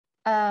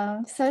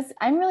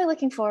I'm really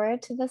looking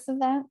forward to this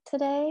event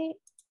today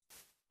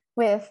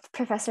with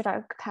Professor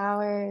Doug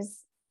Powers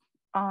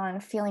on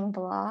feeling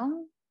blah.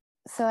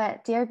 So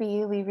at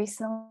DRBU, we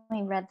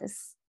recently read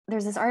this.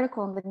 There's this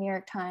article in the New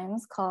York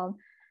Times called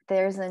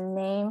 "There's a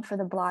Name for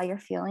the Blah You're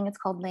Feeling." It's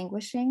called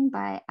 "Languishing"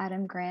 by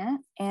Adam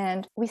Grant.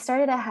 And we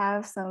started to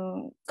have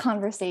some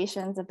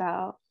conversations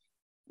about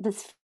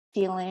this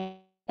feeling.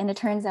 And it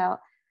turns out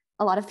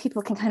a lot of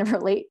people can kind of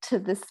relate to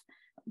this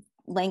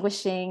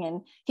languishing.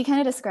 And he kind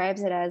of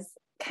describes it as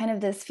kind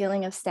of this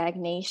feeling of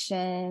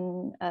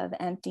stagnation, of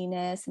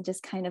emptiness, and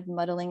just kind of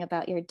muddling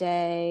about your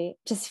day,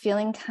 just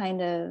feeling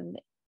kind of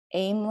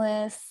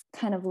aimless,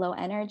 kind of low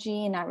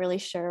energy, and not really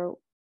sure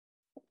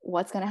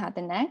what's going to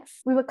happen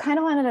next. We would kind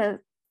of wanted to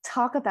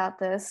talk about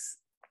this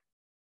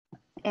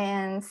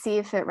and see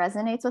if it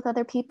resonates with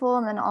other people,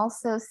 and then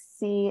also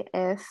see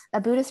if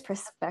a Buddhist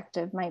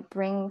perspective might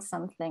bring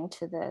something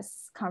to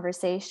this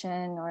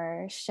conversation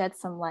or shed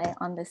some light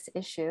on this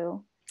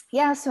issue.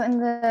 Yeah, so in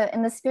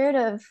the spirit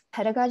of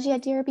pedagogy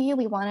at DRBU,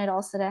 we wanted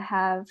also to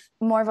have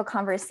more of a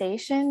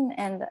conversation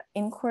and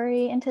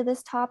inquiry into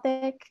this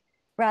topic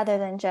rather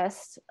than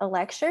just a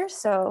lecture.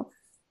 So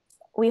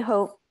we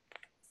hope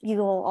you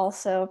will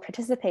also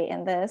participate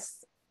in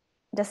this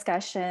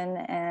discussion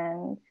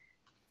and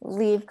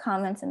leave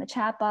comments in the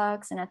chat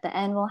box. And at the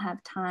end, we'll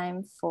have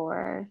time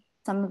for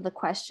some of the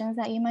questions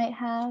that you might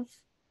have.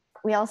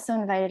 We also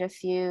invited a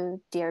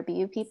few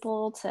DRBU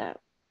people to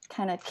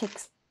kind of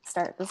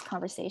kickstart this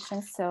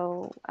conversation.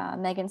 So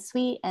Megan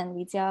Sweet and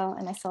Li Jiao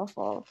and myself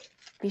will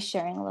be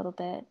sharing a little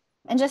bit.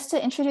 And just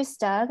to introduce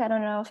Doug, I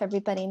don't know if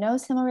everybody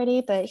knows him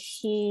already, but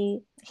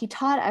he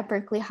taught at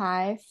Berkeley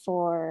High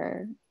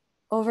for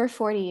over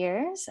 40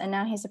 years. And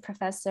now he's a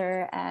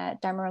professor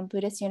at Dharma Realm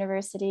Buddhist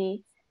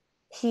University.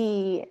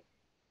 He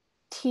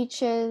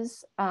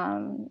teaches at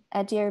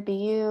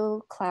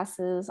DRBU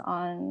classes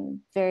on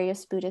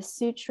various Buddhist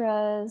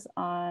sutras,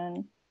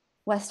 on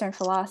Western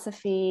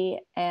philosophy,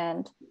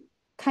 and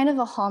kind of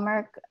a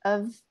hallmark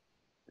of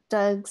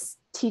Doug's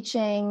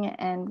teaching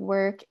and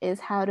work is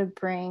how to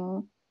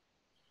bring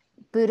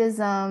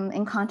Buddhism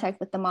in contact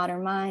with the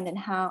modern mind, and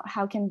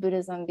how can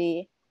Buddhism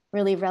be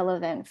really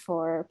relevant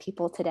for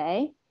people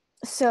today.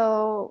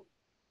 So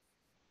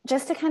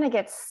just to kind of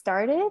get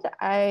started,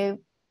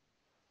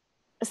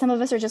 some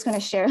of us are just going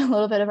to share a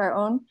little bit of our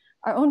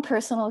own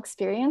personal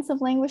experience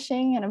of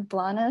languishing and of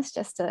blahness,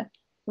 just to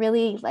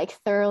really like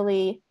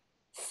thoroughly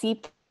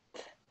seep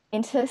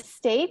into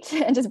state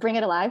and just bring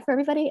it alive for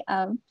everybody.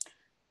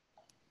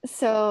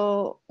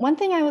 So one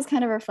thing I was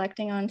kind of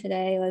reflecting on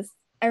today was,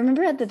 I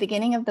remember at the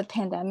beginning of the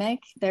pandemic,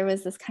 there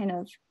was this kind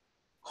of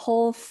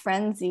whole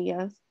frenzy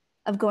of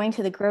going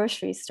to the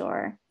grocery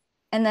store.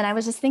 And then I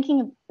was just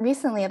thinking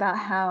recently about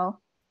how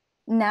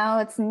now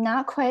it's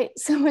not quite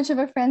so much of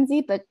a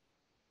frenzy,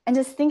 and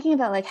just thinking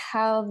about like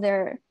how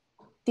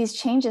these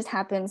changes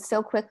happen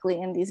so quickly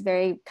in these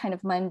very kind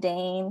of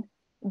mundane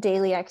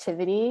daily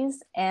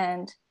activities.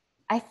 And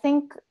I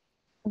think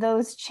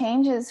those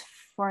changes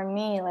for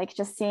me, like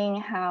just seeing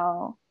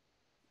how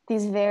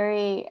these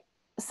very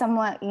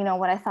somewhat,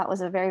 what I thought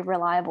was a very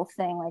reliable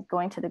thing, like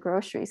going to the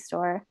grocery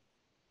store,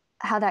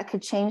 how that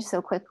could change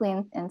so quickly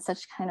in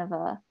such kind of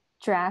a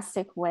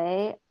drastic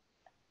way.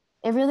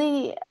 It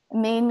really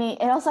made me,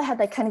 it also had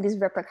like kind of these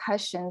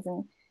repercussions,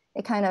 and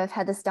it kind of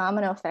had this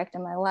domino effect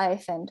in my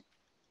life. And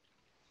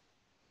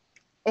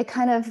it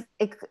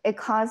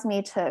caused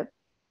me to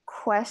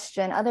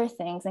question other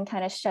things and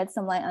kind of shed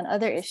some light on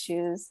other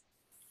issues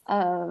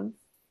of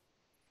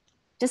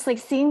just like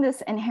seeing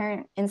this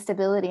inherent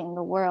instability in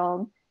the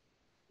world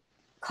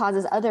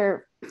causes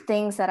other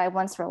things that I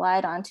once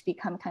relied on to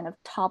become kind of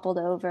toppled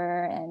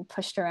over and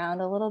pushed around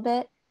a little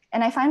bit.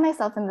 And I find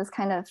myself in this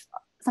kind of,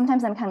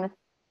 sometimes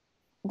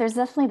there's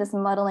definitely this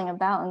muddling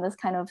about and this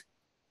kind of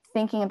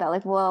thinking about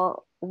like,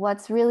 well, what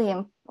is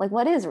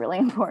really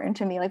important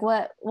to me? Like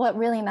what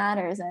really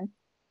matters, and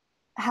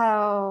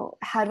how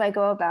do I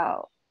go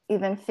about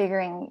even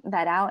figuring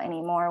that out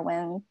anymore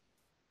when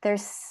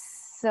there's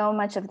so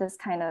much of this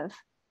kind of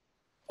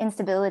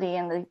instability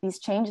and these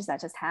changes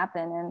that just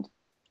happen. And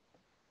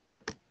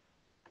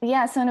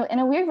yeah, so in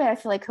a weird way, I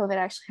feel like COVID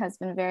actually has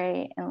been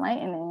very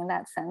enlightening in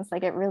that sense.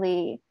 Like it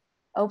really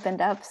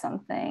opened up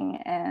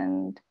something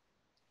and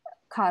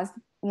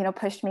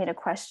pushed me to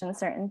question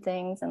certain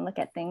things and look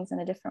at things in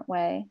a different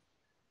way.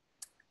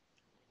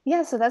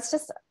 Yeah, so that's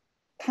just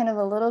kind of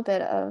a little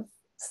bit of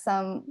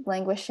some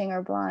languishing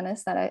or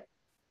blahness that I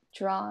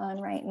draw on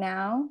right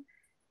now.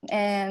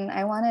 And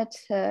I wanted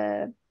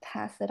to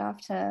pass it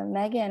off to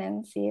Megan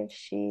and see if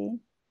she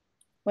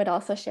would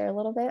also share a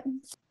little bit.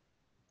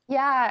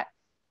 Yeah,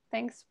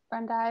 thanks,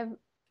 Brenda.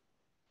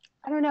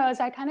 I don't know, as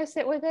I kind of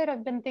sit with it,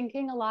 I've been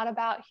thinking a lot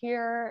about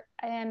here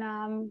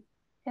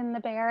in the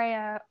Bay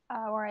Area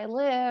where I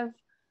live.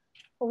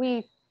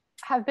 We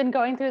have been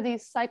going through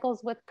these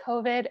cycles with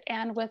COVID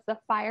and with the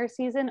fire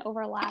season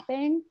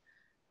overlapping.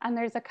 And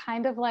there's a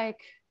kind of like,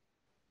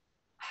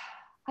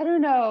 I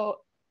don't know,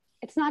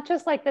 it's not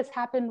just like this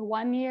happened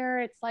one year.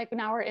 It's like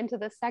now we're into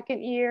the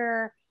second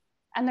year.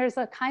 And there's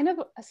a kind of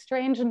a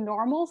strange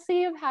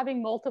normalcy of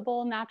having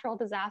multiple natural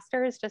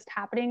disasters just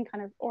happening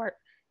kind of, or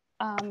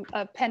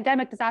a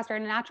pandemic disaster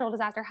and a natural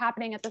disaster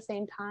happening at the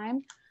same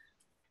time.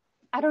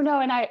 I don't know.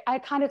 And I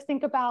kind of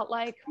think about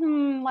like,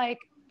 like,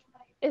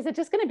 is it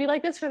just going to be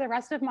like this for the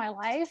rest of my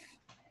life?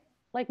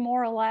 Like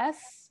more or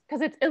less?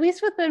 Because it's, at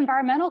least with the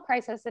environmental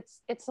crisis,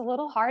 it's a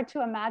little hard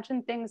to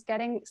imagine things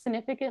getting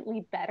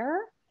significantly better.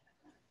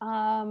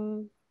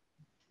 And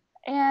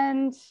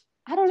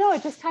I don't know,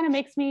 it just kind of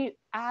makes me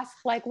ask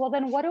like, well,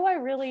 then what do I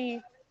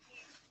really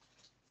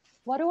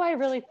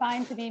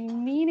find to be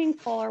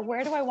meaningful, or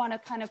where do I want to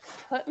kind of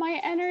put my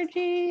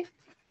energy?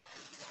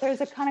 There's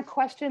a kind of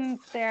question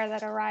there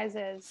that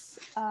arises,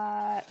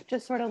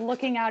 just sort of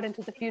looking out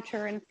into the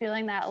future and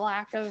feeling that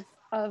lack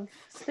of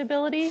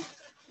stability.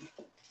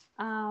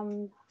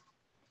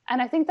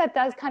 And I think that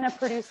does kind of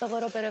produce a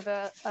little bit of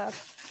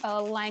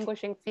a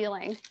languishing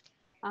feeling.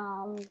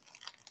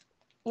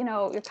 You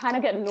know, you're kind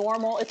of getting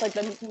normal. It's like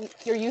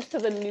you're used to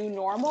the new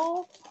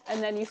normal.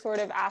 And then you sort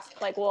of ask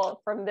like, well,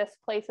 from this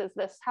place, is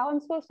this how I'm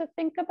supposed to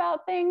think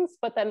about things?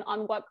 But then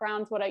on what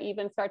grounds would I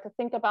even start to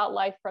think about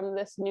life from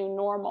this new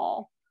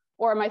normal?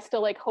 Or am I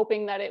still like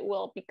hoping that it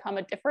will become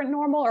a different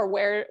normal, or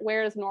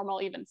where does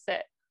normal even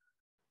sit?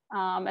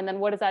 And then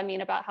what does that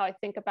mean about how I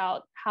think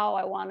about how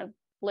I want to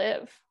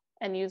live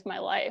and use my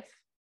life?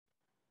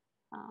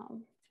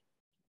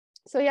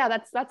 So yeah,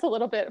 that's a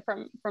little bit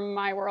from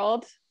my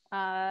world.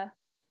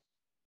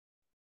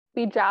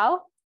 Li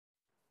Jiao?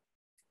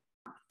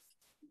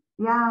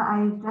 Yeah,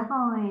 I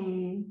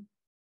definitely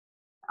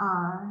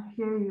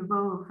hear you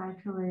both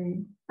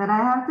actually, but I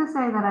have to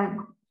say that I've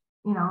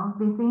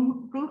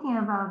been thinking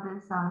about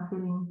this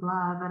feeling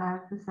blah, but I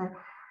have to say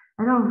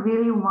I don't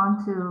really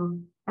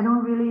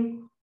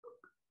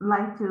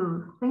like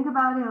to think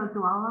about it or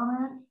dwell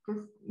on it,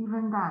 just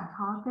even that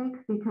topic,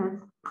 because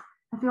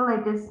I feel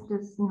like just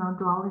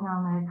dwelling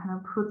on it kind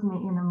of puts me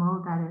in a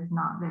mode that is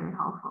not very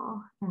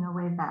helpful, in a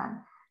way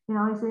that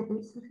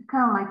it's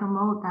kind of like a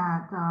mode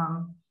that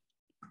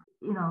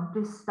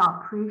just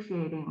stop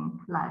appreciating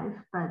life,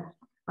 but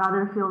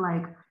rather feel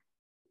like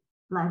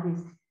life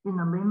is in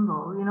a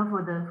limbo,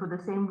 for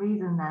the same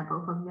reason that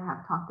both of you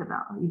have talked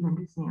about, even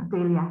just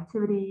daily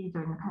activity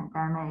during the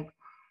pandemic,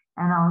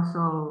 and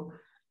also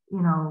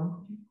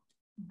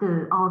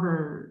all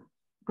the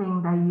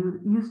things that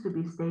used to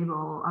be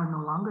stable are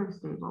no longer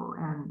stable,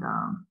 and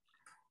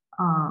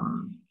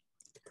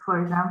for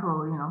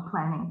example,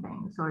 planning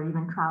things or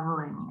even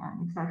traveling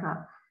and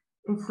etc.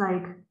 It's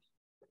like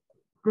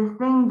the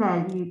thing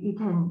that you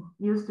can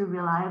use to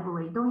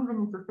reliably, don't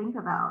even need to think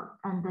about,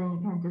 and then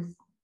you can just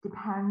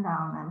depend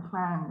on and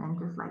plan and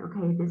just like,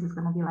 okay, this is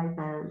going to be like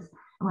this,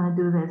 I'm going to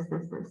do this.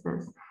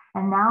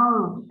 And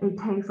now it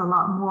takes a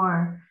lot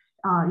more,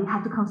 you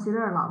have to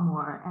consider a lot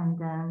more,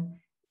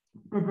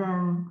 but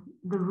then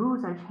the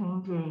rules are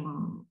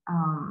changing,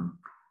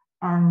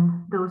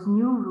 and those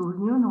new rules,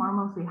 new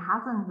normalcy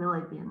hasn't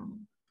really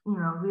been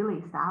really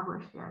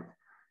established yet.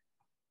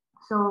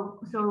 So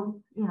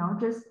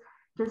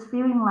just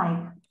feeling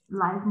like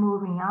life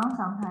moving on,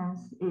 sometimes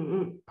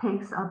it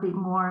takes a bit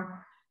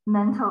more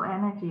mental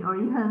energy or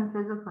even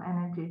physical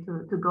energy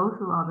to go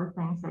through all the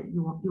things that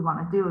you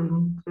want to do, you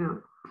need to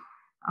do.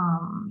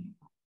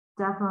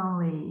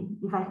 Definitely,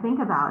 if I think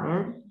about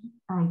it,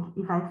 like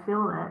if I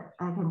feel it,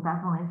 I can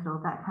definitely feel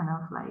that kind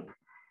of like,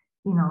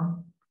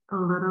 a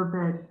little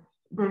bit,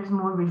 there's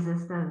more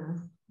resistance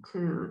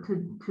to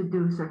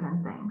do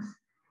certain things.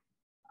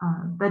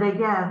 But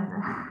again,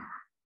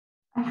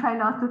 I try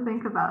not to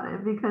think about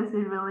it because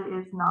it really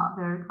is not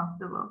very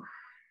comfortable.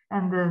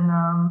 And then,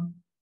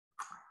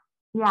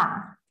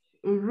 yeah,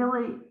 it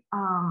really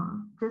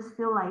just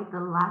feel like the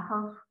lack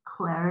of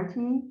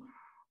clarity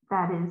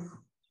that is,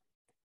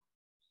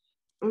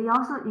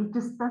 it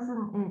just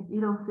doesn't, you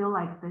don't feel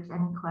like there's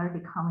any clarity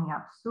coming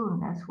up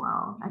soon as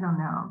well. I don't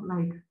know,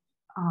 like,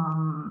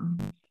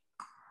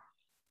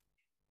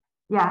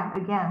 yeah,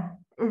 again,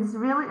 it's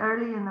really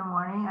early in the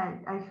morning.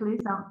 I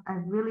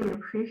really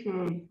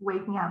appreciate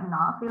waking up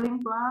not feeling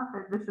blah,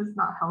 but this is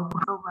not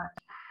helpful so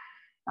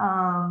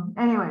much.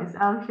 Anyways,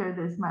 I'll share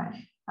this much.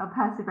 I'll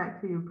pass it back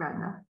to you,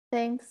 Brenda.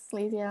 Thanks,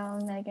 Li Jiao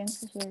and Megan,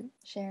 for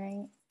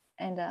sharing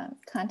and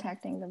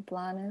contacting the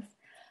blahness.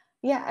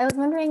 Yeah, I was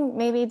wondering,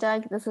 maybe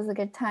Doug, this is a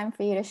good time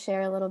for you to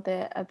share a little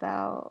bit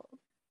about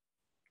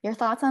your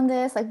thoughts on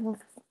this. Like,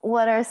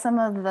 what are some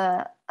of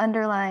the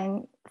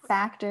underlying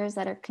factors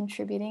that are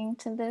contributing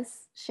to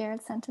this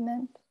shared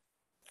sentiment?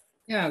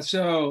 Yeah,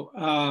 so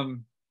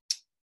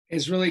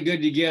it's really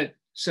good to get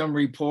some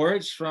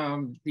reports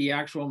from the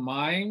actual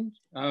mind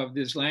of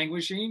this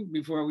languishing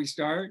before we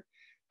start.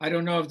 I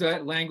don't know if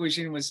that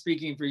languishing was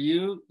speaking for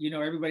you.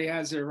 Everybody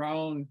has their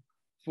own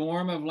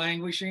form of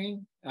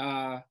languishing,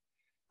 and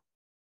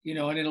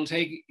it'll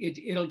take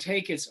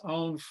its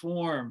own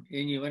form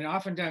in you. And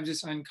oftentimes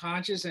it's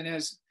unconscious. And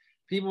as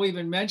people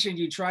even mentioned,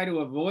 you try to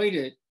avoid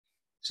it.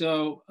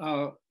 So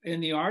in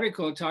the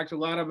article, it talked a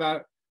lot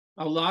about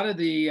a lot of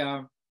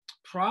the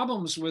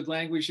problems with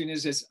languishing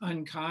is it's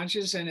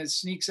unconscious and it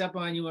sneaks up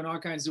on you in all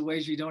kinds of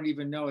ways you don't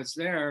even know it's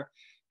there.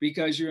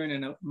 because you're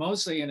in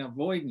mostly an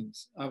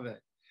avoidance of it.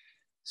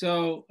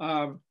 So,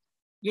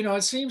 you know,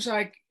 it seems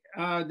like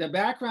the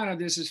background of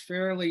this is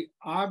fairly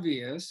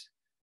obvious.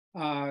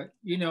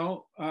 You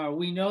know,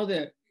 we know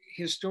that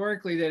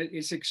historically that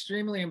it's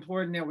extremely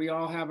important that we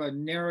all have a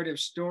narrative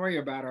story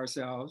about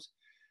ourselves.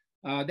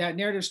 That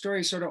narrative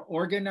story sort of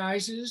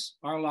organizes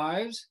our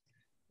lives,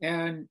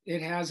 and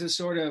it has a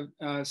sort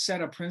of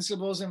set of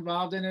principles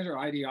involved in it, or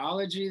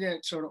ideology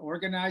that sort of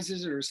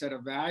organizes it, or a set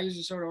of values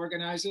that sort of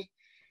organize it.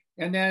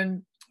 And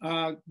then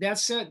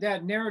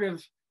that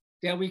narrative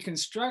that we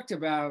construct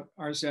about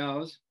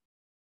ourselves,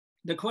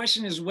 the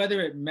question is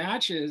whether it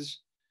matches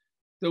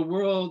the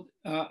world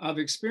of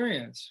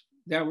experience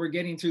that we're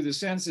getting through the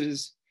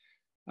senses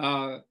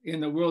in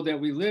the world that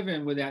we live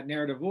in with that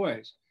narrative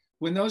voice.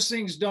 When those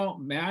things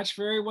don't match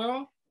very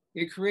well,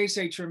 it creates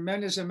a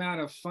tremendous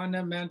amount of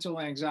fundamental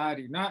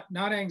anxiety,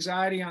 not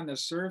anxiety on the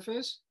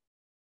surface,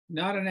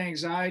 not an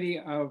anxiety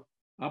of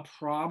a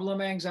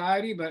problem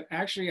anxiety, but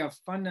actually a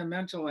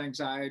fundamental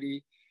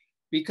anxiety,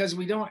 because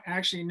we don't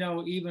actually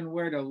know even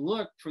where to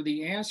look for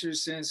the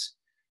answers, since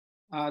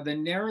the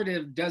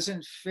narrative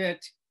doesn't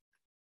fit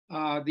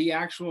the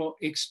actual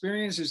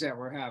experiences that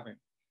we're having.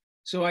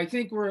 So I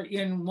think we're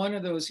in one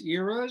of those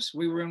eras.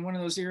 We were in one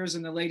of those eras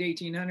in the late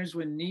 1800s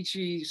when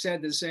Nietzsche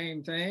said the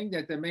same thing,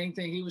 that the main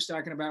thing he was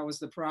talking about was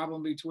the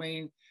problem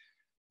between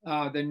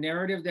the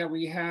narrative that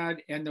we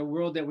had and the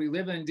world that we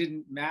live in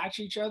didn't match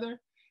each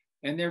other.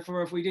 And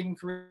therefore, if we didn't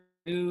create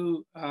a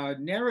new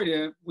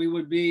narrative, we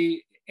would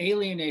be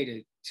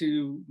alienated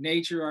to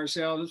nature,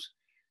 ourselves,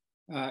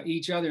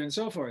 each other, and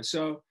so forth.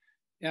 So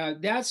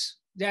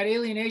that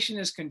alienation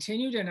has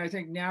continued. And I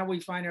think now we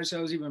find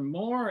ourselves even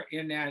more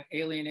in that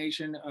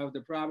alienation of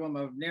the problem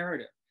of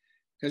narrative,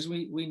 because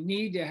we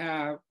need to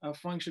have a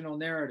functional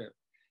narrative.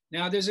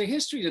 Now, there's a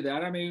history to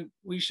that. I mean,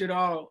 we should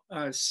all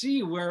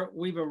see where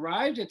we've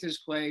arrived at this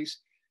place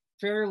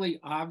fairly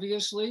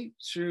obviously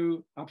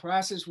through a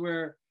process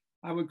where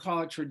I would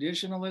call it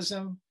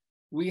traditionalism.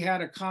 We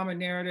had a common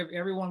narrative.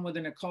 Everyone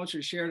within a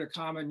culture shared a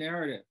common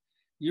narrative.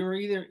 You're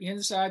either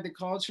inside the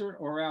culture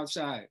or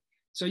outside.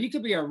 So you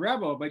could be a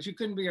rebel, but you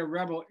couldn't be a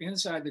rebel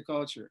inside the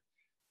culture.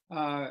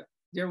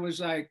 There was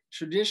like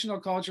traditional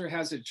culture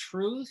has a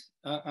truth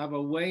of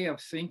a way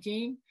of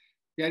thinking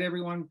that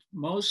everyone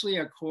mostly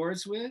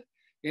accords with.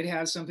 It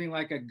has something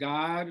like a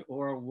God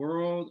or a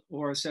world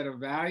or a set of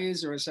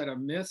values or a set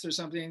of myths or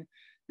something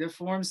that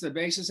forms the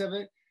basis of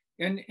it.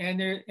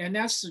 And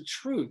that's the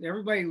truth.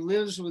 Everybody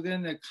lives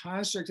within the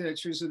construct of that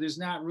truth. So there's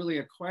not really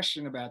a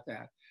question about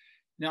that.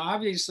 Now,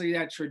 obviously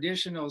that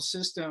traditional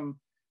system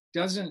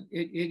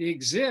it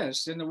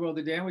exists in the world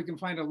today, and we can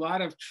find a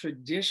lot of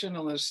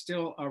traditionalists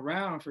still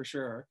around for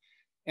sure.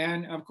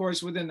 And of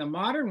course, within the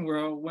modern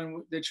world,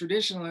 when the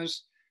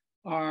traditionalists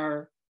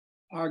are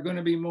going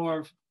to be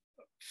more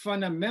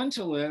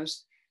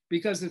fundamentalist,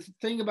 because the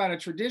thing about a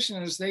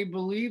traditionalist, they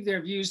believe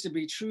their views to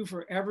be true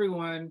for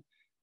everyone,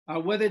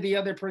 whether the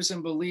other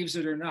person believes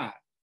it or not.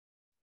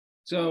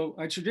 So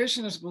a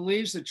traditionalist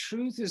believes the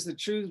truth is the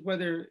truth,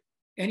 whether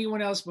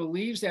anyone else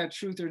believes that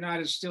truth or not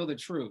is still the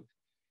truth.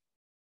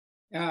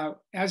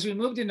 As we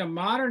moved into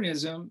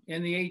modernism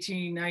in the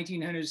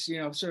 1900s, you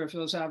know, sort of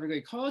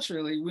philosophically,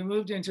 culturally, we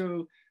moved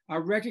into a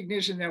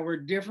recognition that we're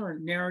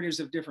different narratives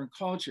of different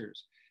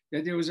cultures,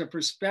 that there was a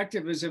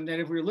perspectivism,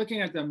 that if we were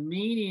looking at the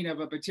meaning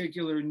of a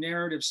particular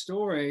narrative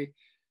story,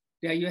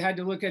 that you had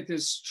to look at the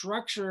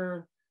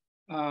structure,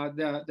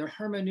 the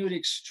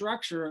hermeneutic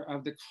structure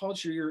of the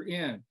culture you're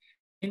in.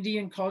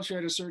 Indian culture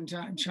at a certain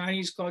time,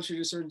 Chinese culture at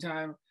a certain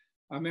time,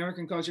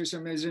 American culture,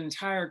 so there's an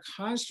entire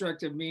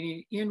construct of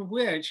meaning in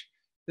which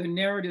the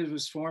narrative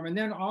was formed. And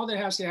then all that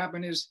has to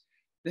happen is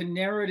the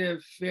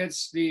narrative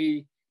fits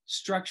the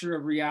structure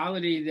of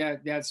reality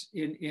that's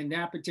in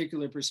that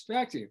particular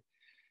perspective.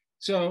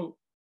 So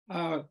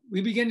we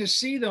begin to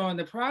see, though, in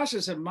the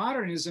process of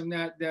modernism,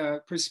 that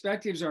the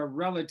perspectives are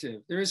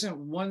relative. There isn't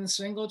one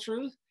single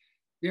truth.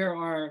 There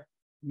are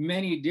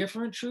many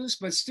different truths,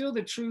 but still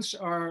the truths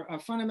are a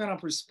fundamental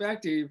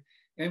perspective,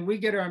 and we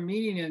get our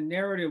meaning and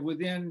narrative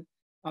within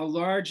a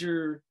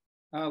larger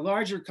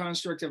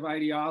construct of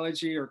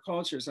ideology or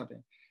culture or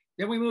something.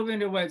 Then we move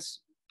into what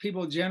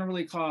people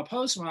generally call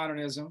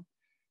postmodernism.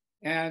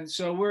 And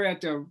so we're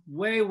at the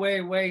way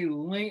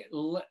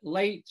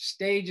late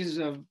stages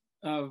of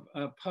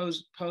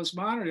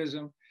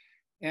postmodernism.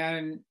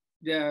 And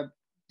the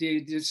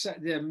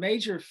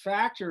major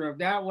factor of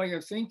that way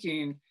of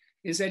thinking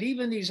is that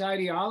even these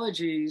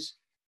ideologies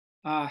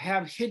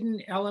have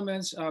hidden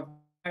elements of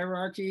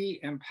hierarchy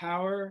and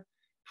power,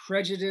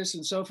 prejudice,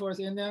 and so forth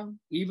in them.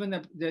 Even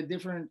the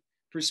different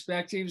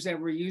perspectives that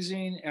we're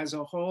using as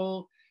a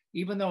whole,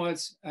 even though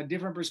it's a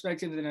different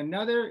perspective than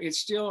another, it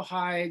still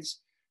hides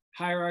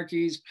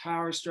hierarchies,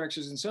 power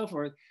structures, and so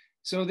forth.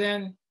 So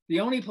then the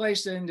only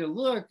place then to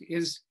look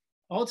is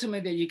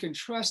ultimately that you can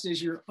trust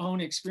is your own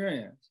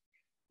experience.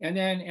 And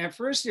then at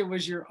first it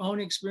was your own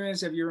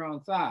experience of your own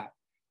thought,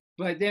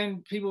 but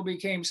then people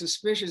became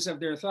suspicious of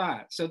their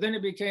thought. So then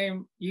it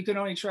became, you can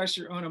only trust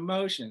your own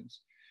emotions.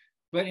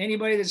 but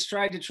anybody that's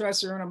tried to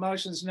trust their own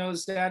emotions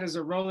knows that is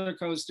a roller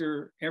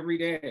coaster every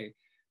day.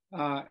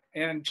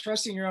 And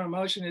trusting your own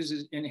emotion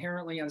is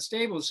inherently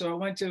unstable. So I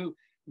went to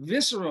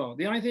visceral.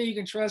 The only thing you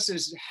can trust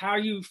is how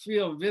you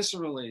feel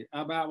viscerally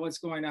about what's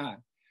going on.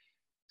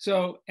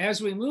 So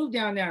as we move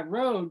down that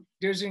road,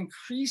 there's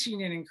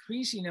increasing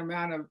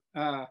amount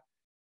of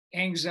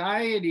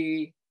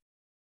anxiety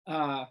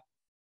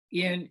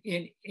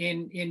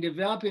in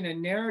developing a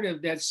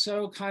narrative that's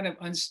so kind of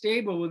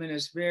unstable within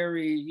this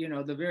very,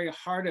 the very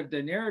heart of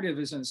the narrative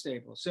is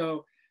unstable.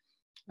 So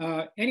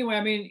anyway,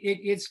 I mean,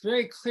 it's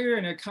very clear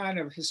in a kind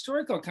of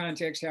historical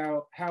context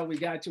how we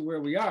got to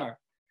where we are.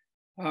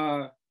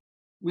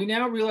 We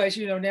now realize,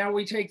 now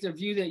we take the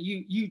view that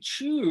you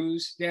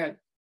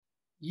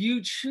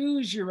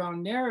choose your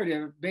own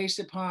narrative based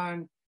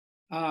upon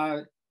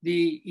your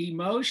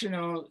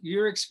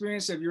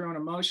experience of your own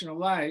emotional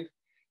life.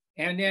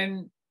 And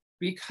then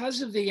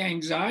because of the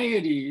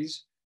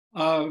anxieties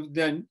of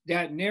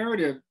that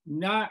narrative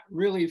not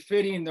really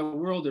fitting the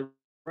world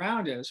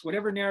around us,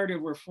 whatever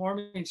narrative we're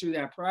forming through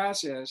that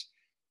process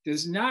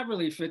does not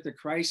really fit the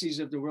crises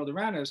of the world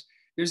around us.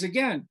 There's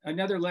again,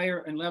 another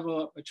layer and level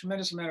of a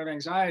tremendous amount of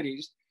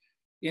anxieties.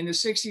 In the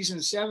 60s and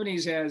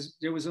 70s, as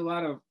there was a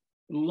lot of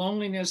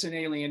loneliness and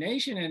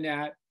alienation in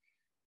that,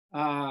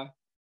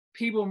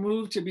 people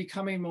moved to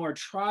becoming more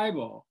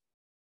tribal.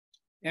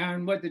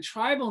 And what the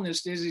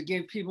tribalness is, it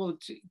gave people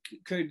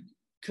could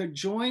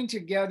join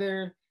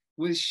together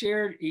with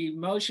shared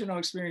emotional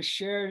experience,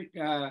 shared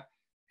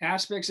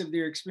aspects of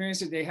their experience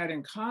that they had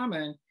in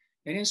common.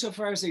 And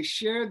insofar as they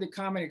shared the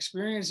common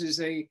experiences,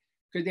 they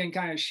could then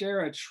kind of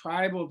share a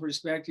tribal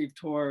perspective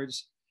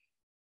towards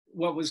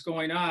what was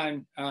going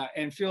on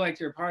and feel like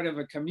they're part of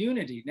a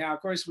community. Now,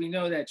 of course, we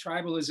know that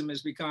tribalism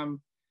has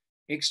become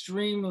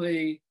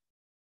extremely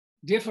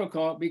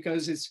difficult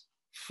because it's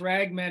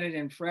fragmented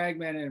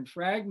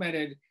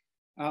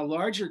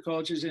larger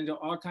cultures into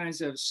all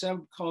kinds of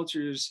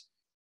subcultures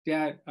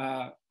that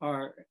have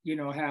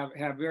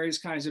various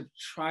kinds of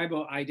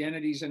tribal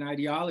identities and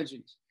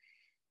ideologies.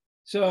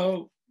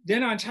 So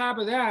then on top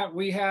of that,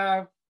 we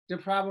have the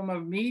problem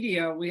of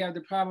media. We have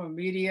the problem of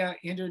media,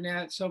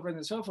 internet, so forth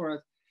and so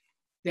forth.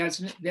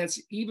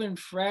 That's even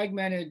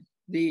fragmented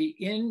the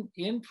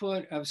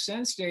input of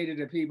sense data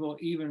to people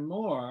even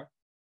more.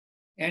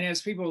 And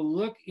as people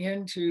look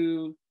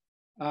into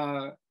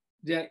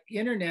the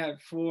internet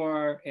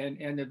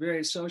and the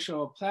various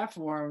social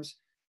platforms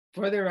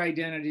for their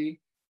identity,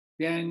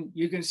 then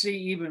you can see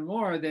even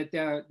more that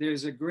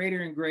there's a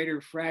greater and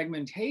greater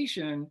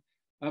fragmentation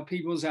of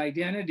people's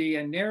identity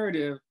and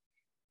narrative.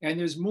 And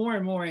there's more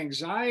and more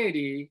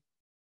anxiety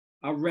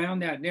around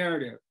that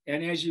narrative.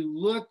 And as you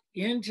look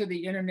into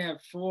the internet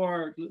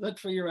look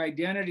for your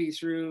identity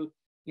through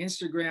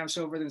Instagram,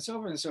 so forth and so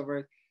forth and so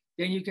forth,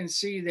 then you can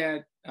see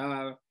that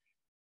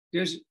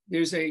there's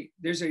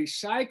a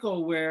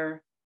cycle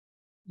where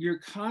you're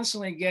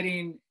constantly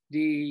getting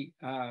the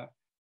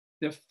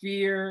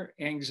fear,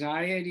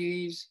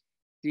 anxieties,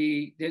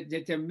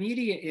 that the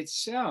media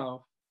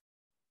itself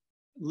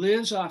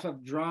lives off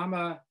of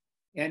drama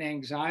and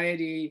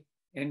anxiety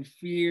and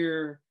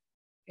fear,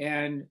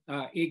 and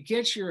it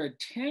gets your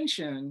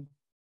attention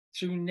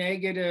through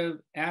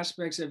negative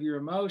aspects of your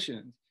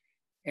emotions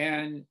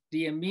and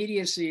the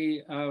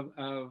immediacy of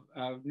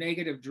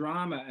negative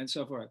drama and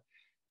so forth.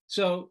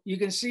 So you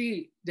can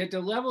see that the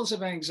levels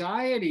of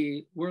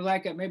anxiety were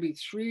like at maybe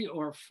 3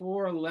 or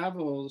 4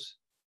 levels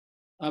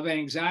of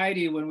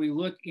anxiety when we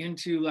look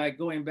into like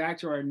going back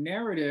to our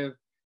narrative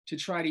to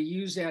try to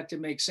use that to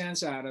make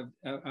sense out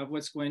of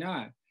what's going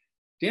on.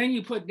 Then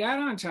you put that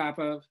on top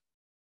of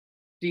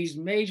these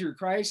major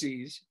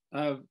crises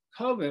of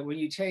COVID. When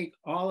you take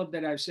all of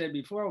that I've said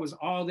before, it was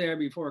all there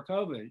before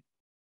COVID.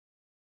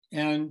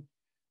 And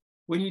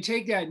when you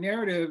take that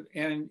narrative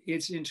and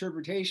its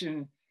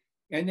interpretation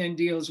and then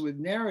deals with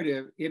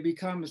narrative, it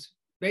becomes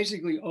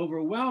basically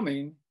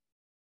overwhelming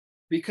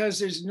because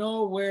there's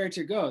nowhere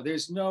to go.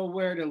 There's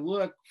nowhere to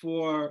look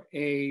for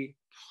a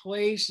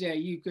place that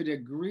you could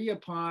agree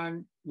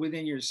upon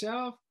within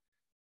yourself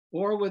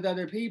or with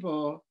other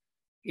people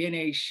in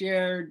a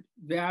shared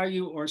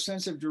value or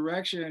sense of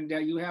direction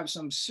that you have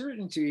some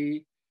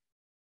certainty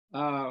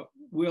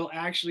will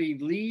actually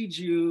lead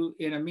you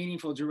in a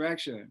meaningful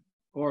direction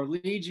or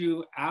lead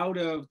you out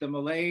of the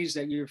malaise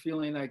that you're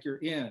feeling like you're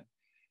in.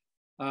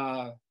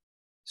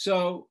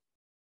 So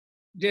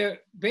the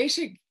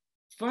basic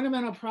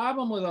fundamental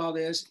problem with all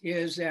this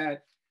is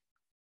that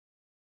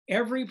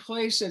every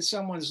place that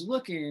someone's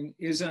looking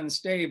is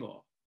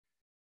unstable.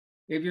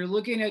 If you're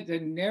looking at the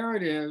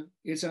narrative,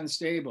 it's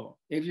unstable.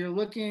 If you're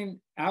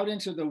looking out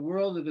into the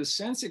world of the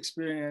sense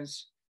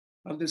experience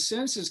of the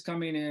senses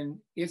coming in,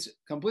 it's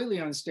completely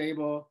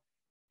unstable.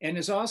 And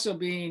it's also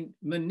being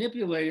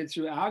manipulated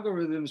through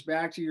algorithms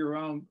back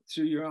to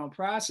through your own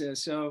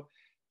process. So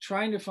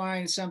trying to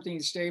find something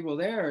stable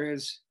there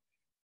is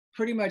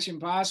pretty much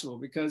impossible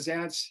because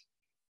that's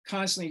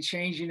constantly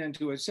changing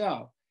into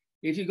itself.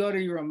 If you go to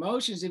your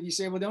emotions, if you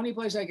say, well, the only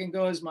place I can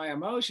go is my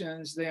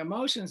emotions, the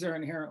emotions are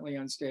inherently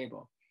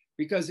unstable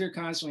because they're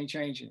constantly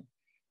changing.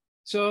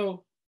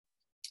 So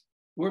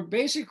we're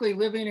basically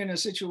living in a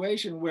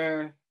situation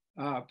where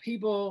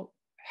people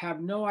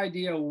have no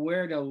idea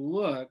where to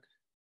look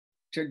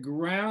to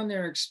ground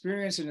their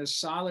experience in a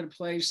solid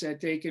place that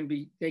they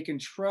can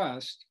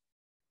trust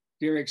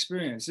their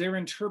experience, their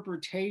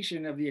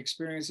interpretation of the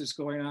experience that's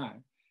going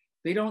on.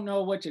 They don't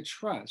know what to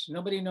trust.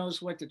 Nobody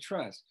knows what to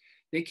trust.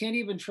 They can't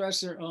even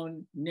trust their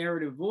own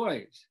narrative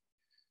voice.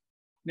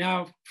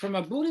 Now, from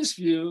a Buddhist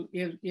view,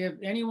 if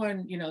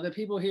anyone, the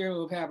people here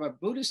who have a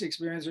Buddhist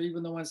experience, or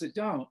even the ones that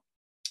don't,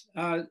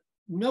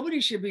 nobody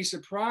should be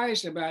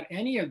surprised about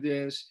any of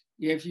this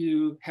if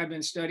you have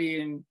been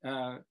studying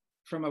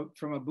from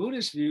a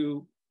Buddhist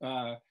view,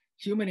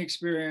 human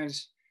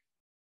experience,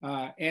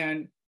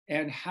 and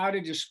how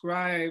to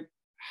describe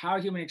how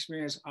human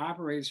experience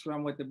operates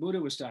from what the Buddha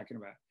was talking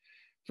about.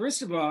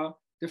 First of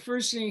all, the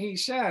first thing he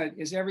said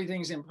is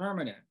everything's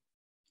impermanent.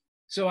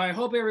 So I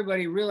hope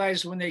everybody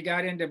realized when they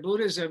got into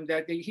Buddhism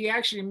that he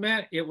actually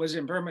meant it was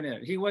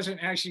impermanent. He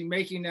wasn't actually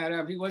making that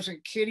up. He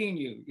wasn't kidding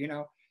you.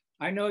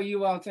 I know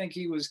you all think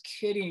he was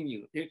kidding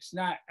you. It's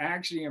not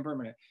actually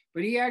impermanent,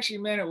 but he actually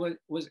meant it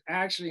was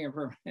actually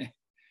impermanent.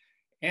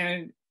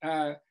 And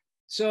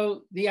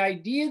so the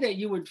idea that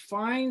you would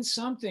find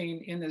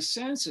something in the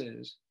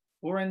senses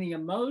or in the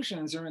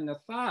emotions or in the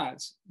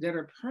thoughts that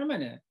are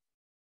permanent,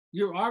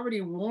 you're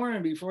already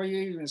warned before you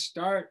even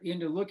start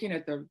into looking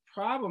at the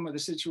problem of the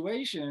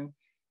situation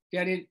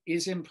that it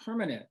is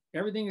impermanent.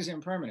 Everything is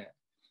impermanent.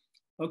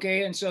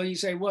 Okay, and so you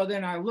say, well,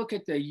 then I look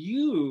at the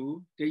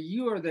you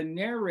or the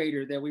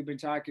narrator that we've been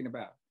talking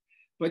about.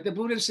 But the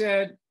Buddha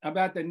said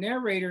about the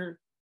narrator,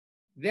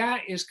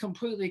 that is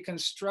completely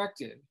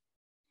constructed.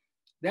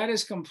 That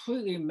is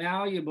completely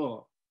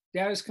malleable.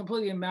 That is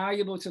completely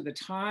malleable to the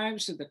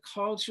times, to the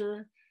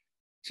culture,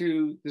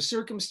 to the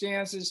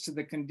circumstances, to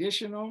the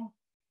conditional.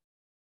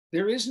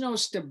 There is no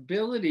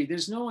stability.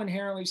 There's no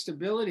inherently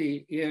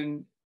stability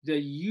in the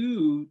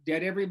you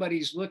that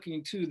everybody's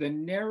looking to, the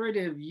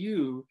narrative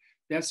you.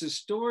 That's a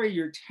story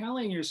you're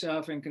telling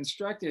yourself and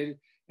constructed,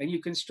 and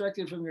you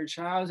constructed from your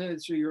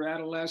childhood through your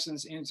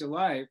adolescence into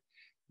life.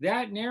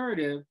 That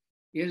narrative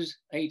is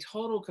a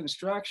total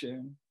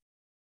construction.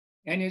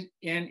 And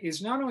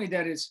it's not only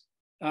that it's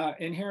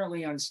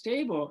inherently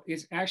unstable,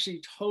 it's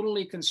actually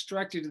totally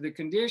constructed to the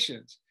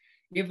conditions.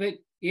 If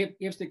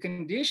the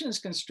conditions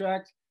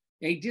construct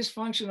a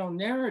dysfunctional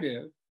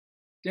narrative,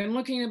 then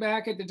looking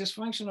back at the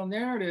dysfunctional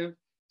narrative,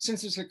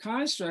 since it's a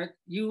construct,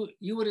 you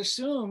would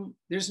assume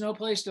there's no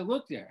place to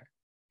look there.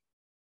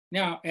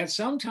 Now, at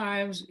some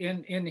times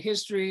in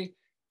history,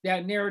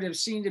 that narrative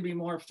seemed to be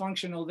more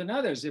functional than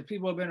others. If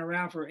people have been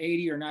around for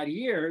 80 or 90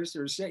 years,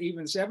 or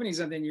even 70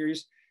 something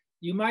years,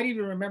 you might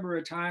even remember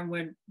a time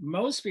when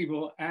most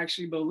people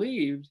actually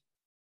believed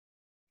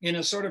in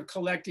a sort of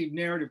collective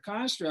narrative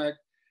construct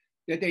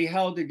that they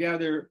held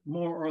together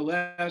more or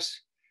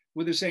less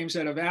with the same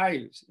set of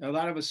values, a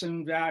lot of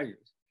assumed values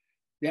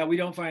that we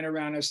don't find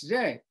around us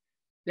today.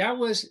 That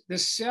was the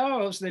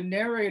selves, the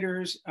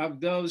narrators of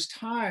those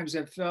times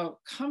that felt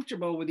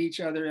comfortable with each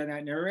other in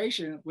that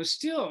narration was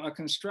still a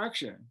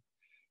construction.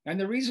 And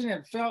the reason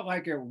it felt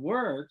like it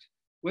worked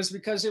was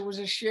because it was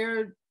a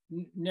shared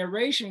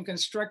narration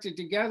constructed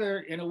together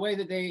in a way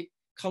that they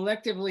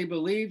collectively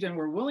believed and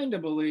were willing to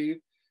believe,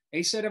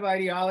 a set of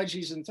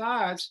ideologies and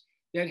thoughts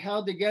that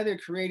held together,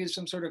 created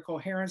some sort of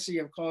coherency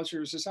of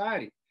culture or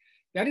society.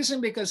 That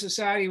isn't because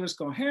society was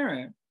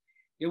coherent.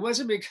 It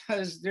wasn't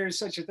because there's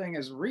such a thing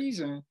as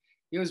reason.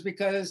 It was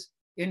because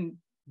in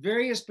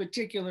various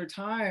particular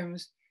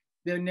times,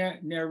 the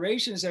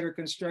narrations that are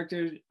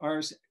constructed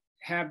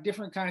have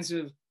different kinds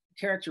of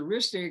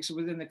characteristics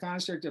within the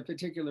construct of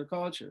particular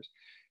cultures.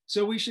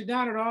 So we should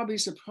not at all be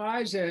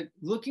surprised that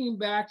looking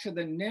back to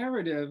the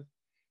narrative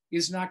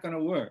is not going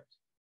to work.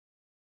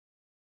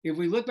 If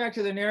we look back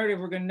to the narrative,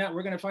 we're going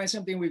to find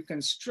something we've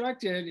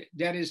constructed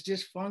that is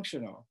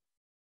dysfunctional.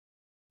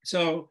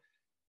 So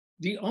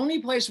the only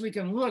place we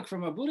can look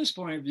from a Buddhist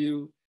point of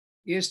view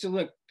is to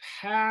look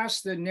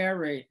past the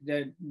narration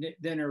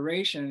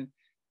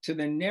to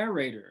the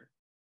narrator.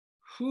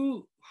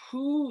 Who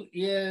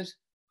is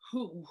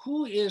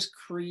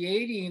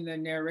creating the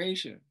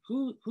narration?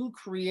 Who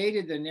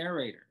created the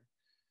narrator?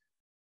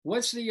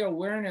 What's the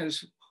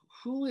awareness?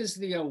 Who is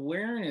the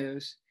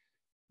awareness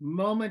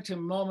moment to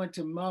moment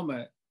to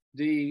moment?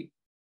 The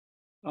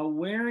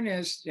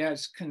awareness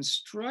that's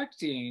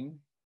constructing.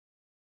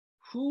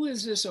 Who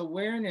is this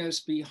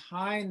awareness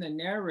behind the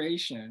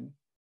narration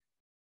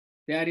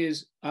that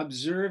is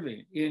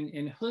observing?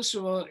 In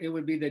Husserl, it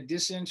would be the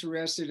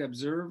disinterested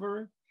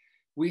observer.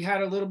 We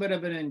had a little bit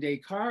of it in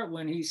Descartes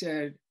when he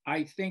said,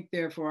 I think,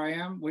 therefore I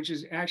am, which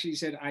is actually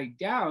said, I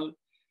doubt.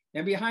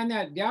 And behind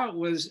that doubt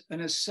was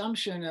an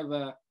assumption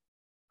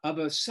of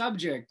a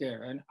subject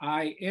there, an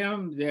I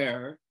am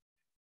there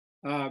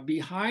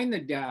behind the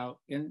doubt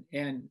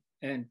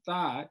and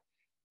thought.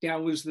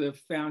 That was the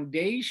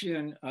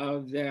foundation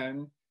of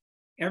then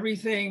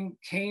everything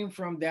came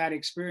from that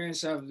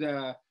experience of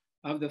the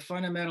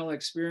fundamental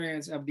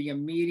experience of the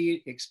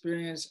immediate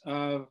experience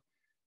of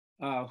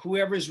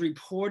whoever's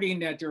reporting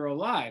that they're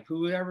alive,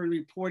 whoever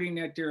reporting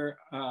that they're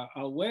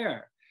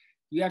aware.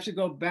 You have to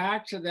go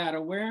back to that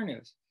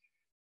awareness.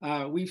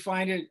 We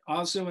find it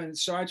also in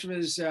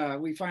Sartre's,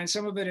 we find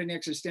some of it in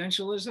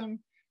existentialism.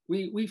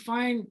 We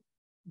find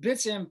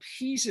bits and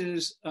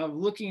pieces of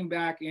looking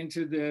back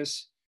into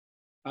this.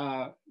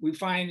 We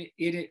find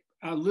it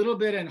a little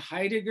bit in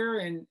Heidegger,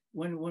 and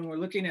when we're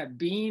looking at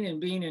being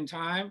and being in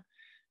time,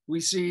 we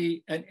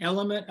see an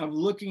element of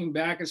looking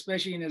back,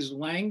 especially in his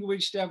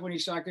language stuff when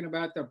he's talking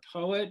about the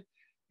poet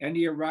and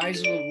the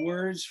arisal of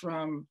words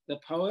from the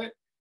poet.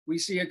 We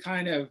see a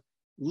kind of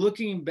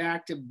looking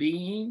back to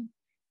being.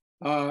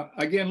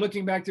 Again,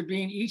 looking back to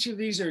being, each of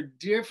these are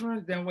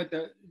different than what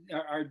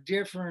are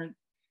different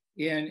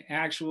in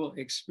actual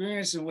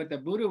experience and what the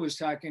Buddha was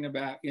talking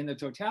about in the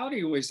totality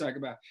he always talk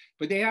about.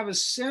 But they have a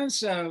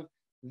sense of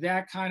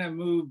that kind of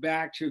move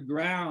back to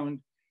ground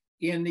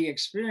in the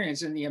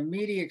experience, in the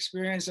immediate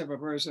experience of a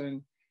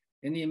person,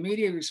 in the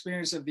immediate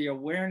experience of the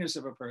awareness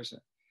of a person.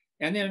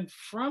 And then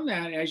from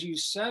that, as you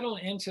settle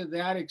into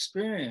that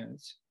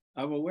experience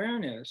of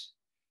awareness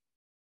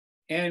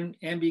and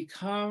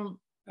become,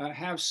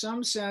 have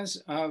some sense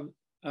of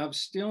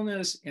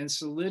stillness and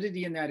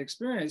solidity in that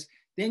experience,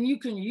 then you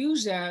can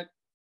use that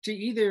to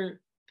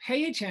either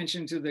pay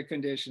attention to the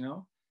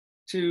conditional,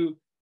 to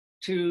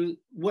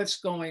what's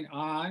going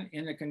on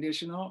in the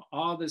conditional.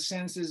 All the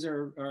senses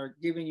are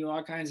giving you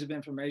all kinds of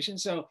information.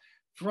 So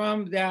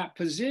from that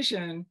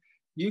position,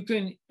 you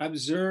can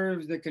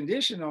observe the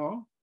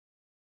conditional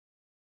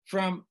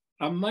from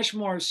a much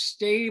more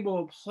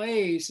stable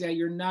place, that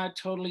you're not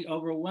totally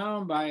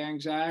overwhelmed by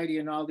anxiety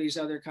and all these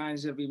other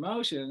kinds of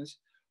emotions.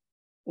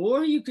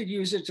 Or you could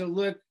use it to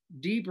look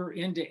deeper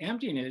into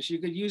emptiness. You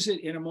could use it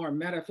in a more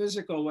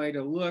metaphysical way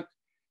to look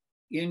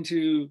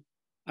into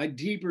a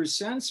deeper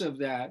sense of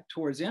that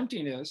towards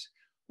emptiness.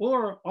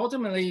 Or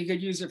ultimately, you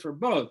could use it for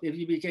both. If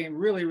you became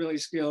really, really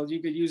skilled,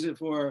 you could use it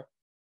for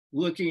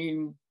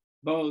looking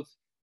both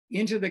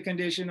into the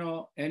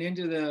conditional and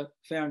into the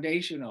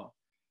foundational.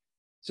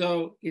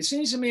 So it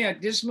seems to me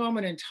at this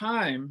moment in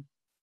time,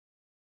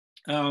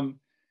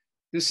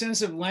 the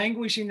sense of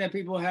languishing that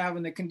people have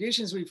and the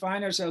conditions we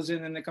find ourselves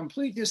in, and the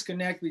complete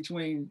disconnect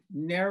between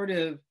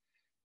narrative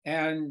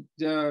and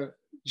the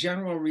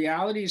general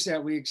realities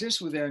that we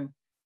exist within,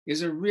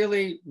 is a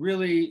really,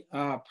 really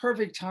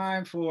perfect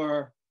time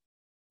for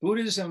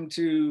Buddhism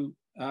to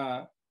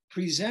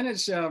present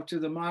itself to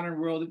the modern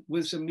world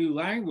with some new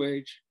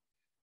language,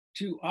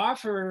 to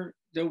offer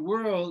the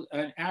world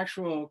an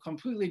actual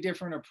completely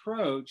different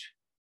approach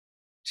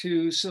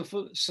to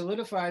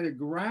solidify the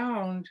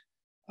ground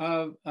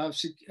of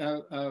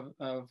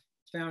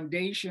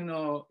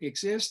foundational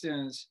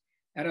existence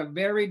at a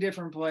very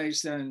different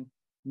place than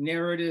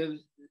narrative,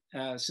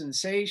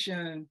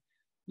 sensation,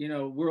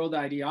 world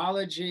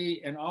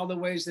ideology, and all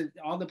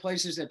the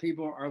places that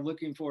people are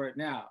looking for it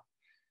now.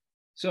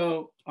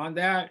 So on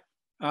that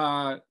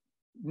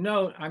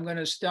note, I'm going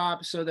to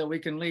stop so that we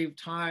can leave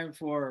time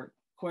for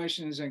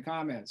questions and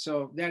comments.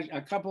 So there's a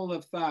couple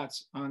of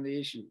thoughts on the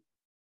issue.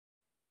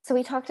 So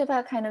we talked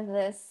about kind of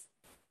this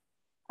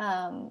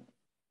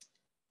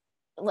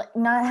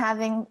not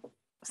having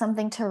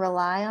something to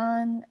rely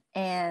on,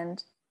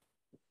 and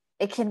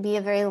it can be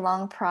a very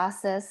long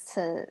process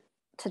to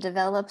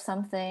develop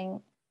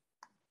something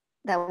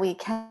that we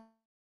can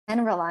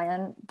rely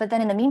on. But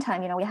then in the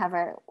meantime, we have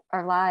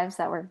our lives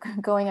that we're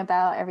going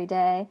about every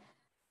day.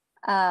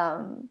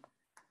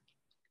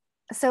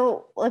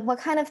 So like, what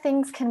kind of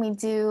things can we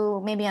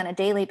do maybe on a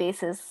daily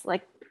basis,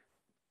 like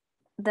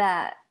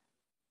that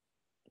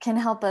can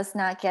help us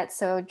not get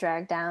so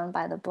dragged down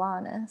by the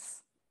blahness?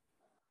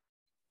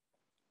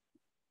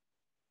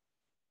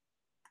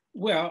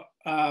 Well,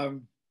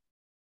 again,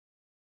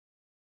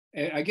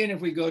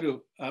 if we go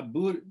to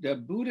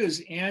the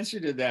Buddha's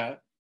answer to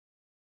that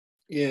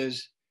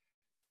is,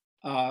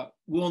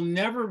 we'll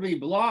never be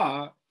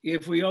blah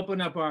if we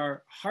open up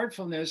our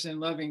heartfulness and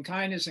loving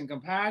kindness and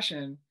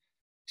compassion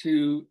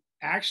to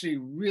actually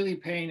really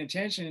paying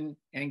attention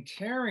and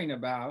caring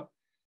about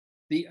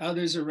the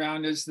others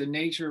around us, the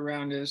nature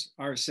around us,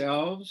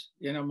 ourselves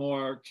in a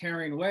more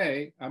caring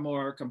way, a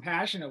more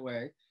compassionate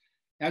way.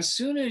 As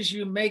soon as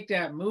you make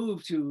that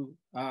move to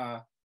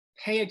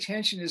pay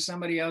attention to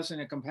somebody else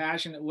in a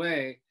compassionate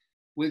way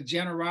with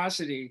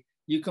generosity,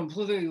 you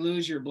completely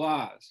lose your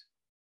blahs.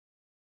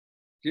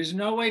 There's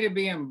no way to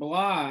be in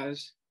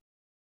blahs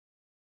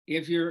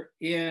if you're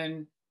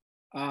in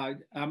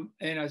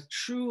a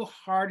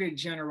true-hearted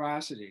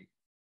generosity.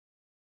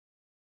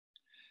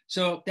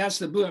 So that's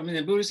the Buddha. I mean,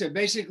 the Buddha said,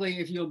 basically,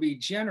 if you'll be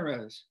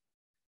generous,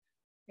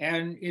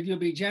 and if you'll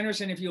be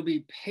generous, and if you'll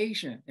be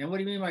patient. And what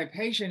do you mean by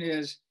patient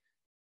is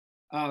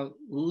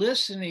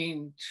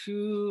listening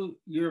to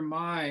your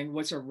mind,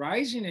 what's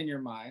arising in your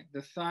mind,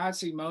 the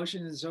thoughts,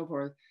 emotions, and so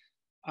forth,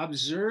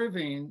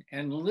 observing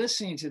and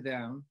listening to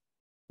them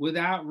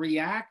without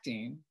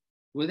reacting,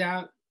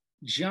 without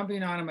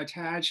jumping on them,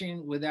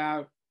 attaching,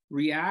 without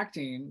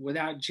reacting,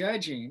 without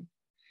judging,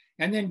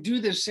 and then do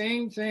the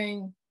same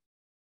thing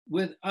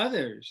with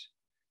others.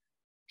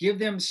 give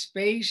them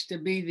space to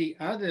be the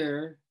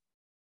other,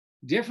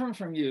 different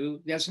from you.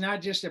 That's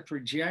not just a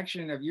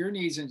projection of your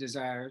needs and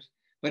desires.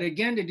 But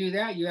again, to do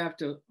that, you have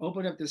to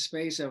open up the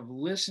space of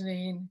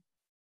listening,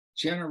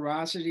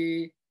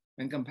 generosity,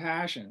 and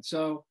compassion.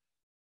 So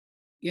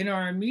in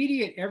our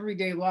immediate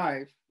everyday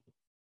life,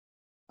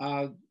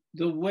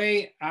 the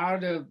way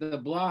out of the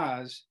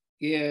blahs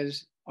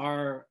is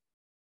our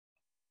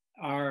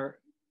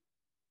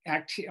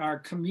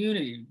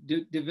community,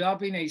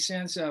 developing a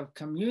sense of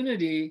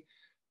community,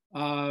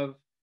 of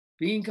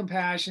being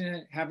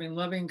compassionate, having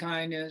loving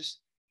kindness,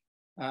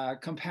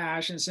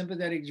 compassion,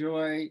 sympathetic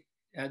joy.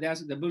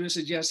 That's the Buddha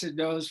suggested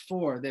those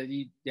four,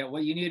 that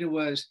what you needed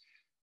was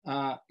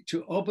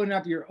to open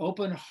up your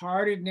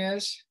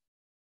open-heartedness.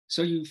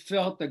 So you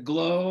felt the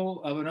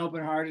glow of an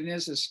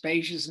open-heartedness, the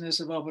spaciousness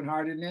of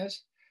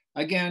open-heartedness.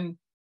 Again,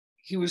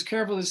 he was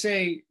careful to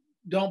say,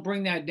 don't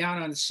bring that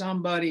down on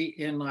somebody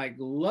in like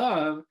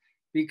love,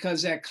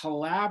 because that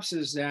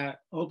collapses that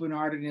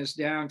open-heartedness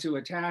down to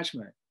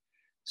attachment.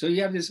 So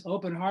you have this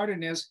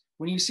open-heartedness.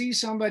 When you see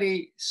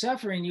somebody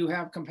suffering, you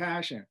have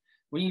compassion.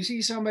 When you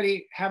see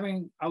somebody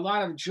having a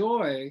lot of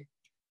joy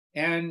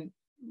and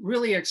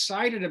really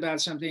excited about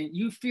something,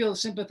 you feel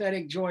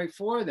sympathetic joy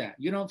for that.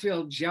 You don't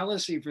feel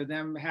jealousy for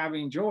them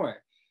having joy.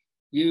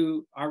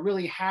 You are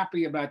really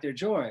happy about their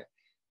joy.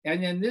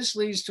 And then this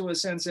leads to a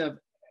sense of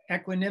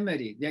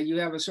equanimity, that you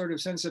have a sort of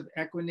sense of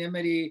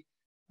equanimity,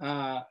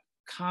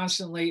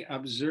 constantly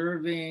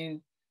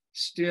observing,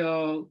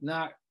 still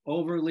not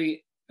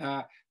overly,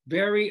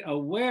 very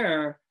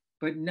aware,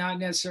 but not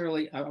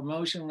necessarily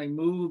emotionally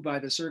moved by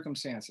the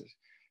circumstances.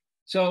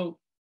 So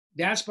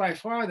that's by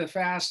far the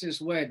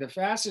fastest way. The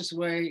fastest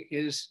way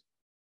is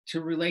to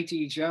relate to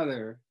each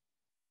other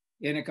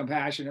in a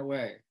compassionate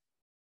way.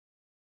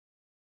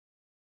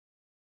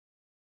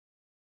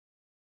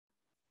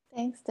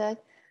 Thanks, Doug.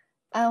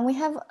 We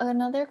have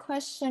another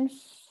question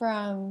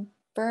from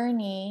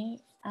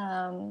Bernie.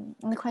 And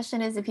the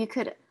question is if you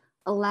could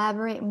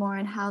elaborate more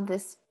on how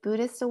this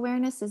Buddhist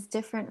awareness is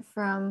different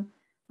from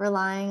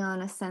relying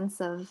on a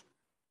sense of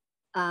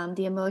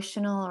the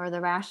emotional or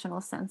the rational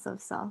sense of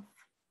self.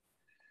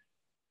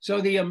 So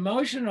the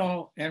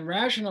emotional and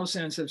rational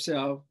sense of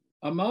self,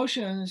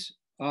 emotions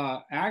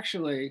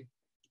actually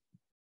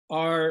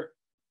are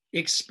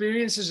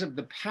experiences of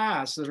the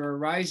past that are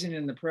arising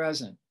in the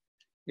present.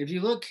 If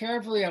you look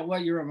carefully at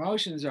what your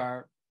emotions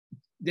are,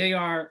 they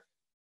are,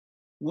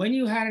 when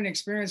you had an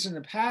experience in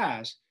the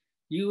past,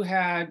 you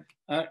had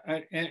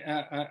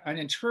an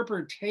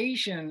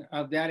interpretation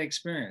of that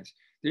experience.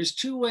 There's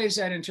two ways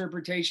that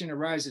interpretation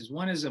arises.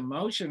 One is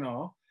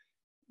emotional,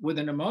 with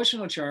an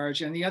emotional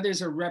charge, and the other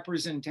is a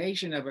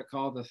representation of it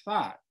called the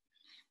thought.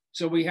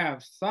 So we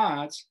have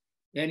thoughts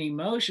and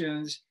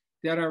emotions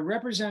that are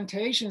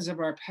representations of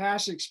our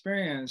past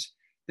experience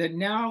that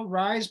now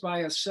rise by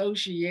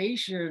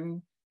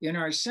association in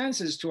our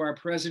senses to our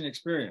present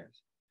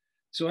experience.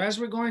 So as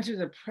we're going through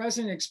the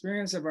present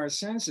experience of our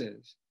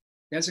senses,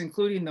 that's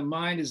including the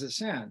mind as a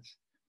sense,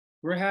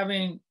 we're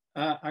having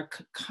a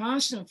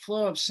constant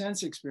flow of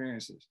sense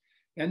experiences.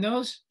 And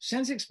those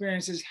sense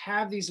experiences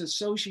have these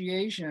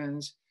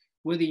associations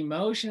with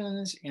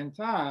emotions and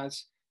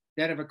thoughts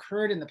that have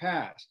occurred in the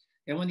past.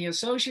 And when the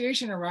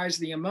association arises,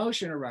 the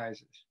emotion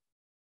arises,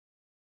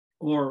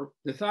 or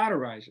the thought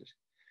arises.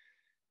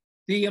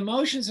 The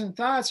emotions and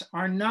thoughts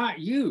are not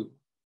you.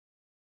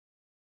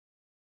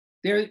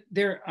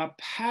 They're a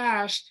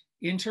past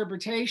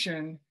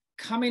interpretation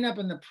coming up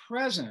in the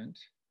present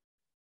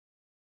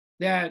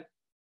that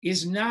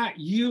is not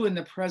you in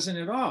the present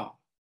at all.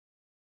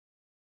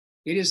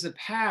 It is the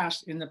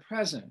past in the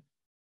present.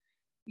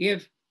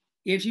 If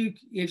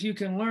you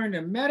can learn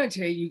to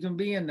meditate, you can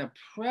be in the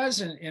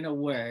present in a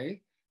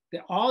way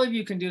that all of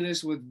you can do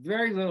this with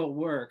very little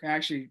work.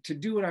 Actually, to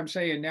do what I'm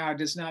saying now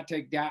does not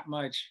take that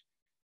much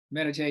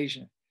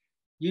meditation.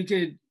 You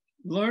could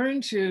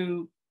learn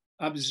to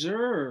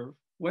observe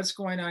what's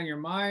going on in your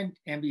mind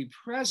and be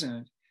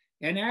present,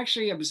 and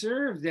actually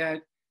observe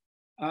that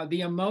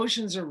the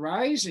emotions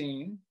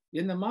arising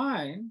in the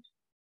mind,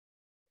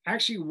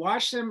 actually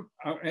watch them,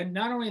 and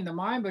not only in the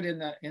mind, but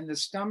in the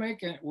stomach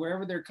and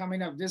wherever they're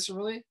coming up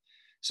viscerally.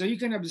 So you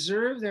can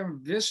observe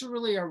them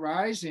viscerally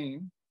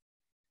arising,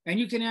 and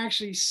you can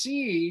actually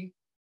see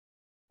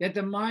that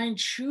the mind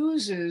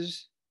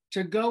chooses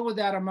to go with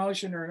that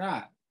emotion or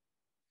not.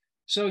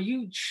 So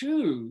you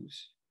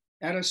choose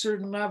at a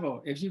certain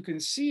level. If you can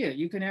see it,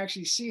 you can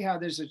actually see how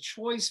there's a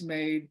choice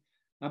made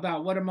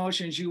about what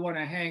emotions you want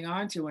to hang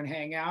on to and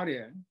hang out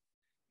in,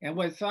 and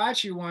what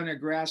thoughts you want to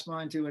grasp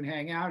onto and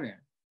hang out in.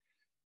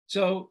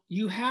 So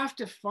you have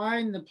to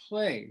find the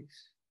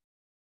place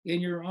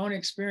in your own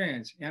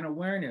experience and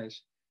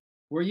awareness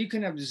where you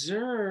can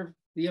observe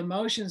the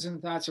emotions and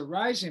thoughts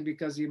arising,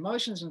 because the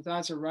emotions and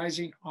thoughts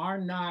arising are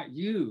not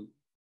you.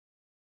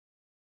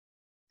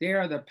 They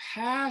are the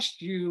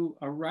past you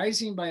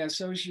arising by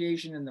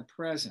association in the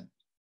present.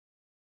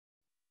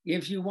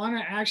 If you want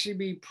to actually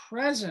be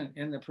present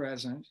in the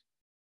present,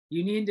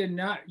 you need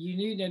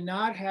to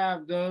not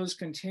have those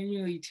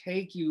continually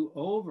take you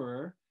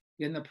over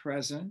in the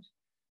present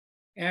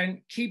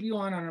and keep you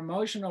on an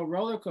emotional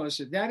roller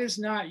coaster. That is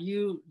not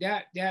you.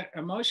 The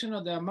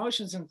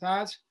emotions and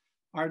thoughts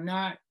are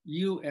not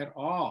you at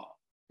all.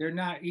 They're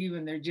not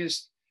even, they're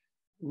just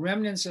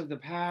remnants of the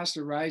past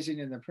arising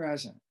in the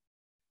present.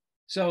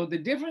 So the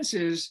difference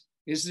is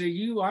the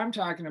you I'm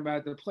talking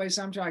about, the place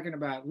I'm talking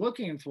about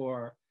looking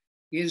for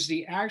is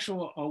the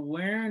actual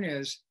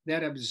awareness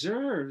that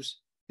observes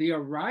the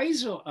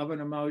arisal of an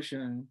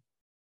emotion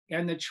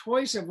and the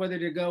choice of whether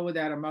to go with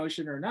that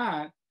emotion or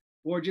not,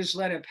 or just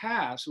let it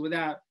pass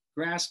without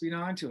grasping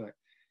onto it.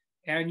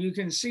 And you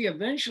can see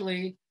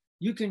eventually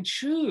you can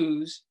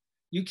choose.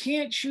 You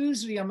can't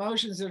choose the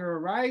emotions that are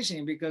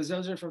arising because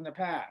those are from the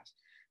past,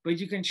 but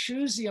you can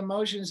choose the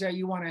emotions that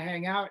you want to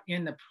hang out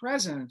in the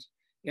present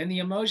and the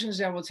emotions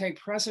that will take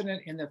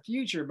precedent in the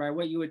future by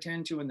what you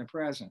attend to in the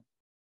present.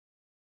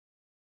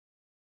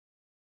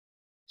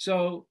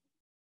 So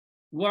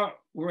what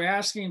we're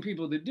asking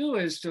people to do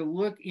is to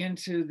look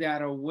into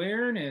that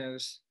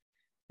awareness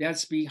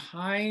that's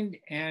behind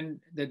and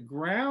the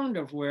ground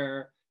of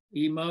where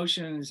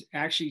emotions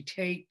actually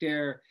take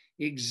their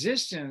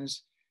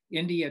existence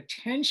in the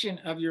attention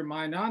of your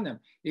mind on them.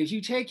 If you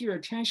take your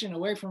attention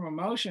away from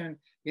emotion,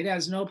 it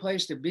has no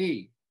place to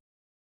be.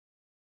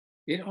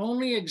 It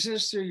only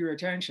exists through your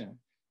attention.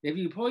 If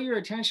you pull your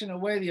attention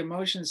away, the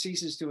emotion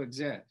ceases to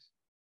exist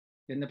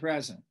in the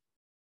present.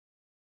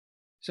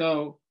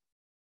 So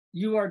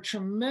you are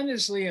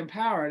tremendously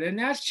empowered, and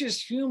that's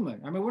just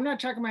human. I mean, we're not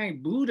talking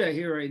about Buddha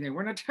here or anything.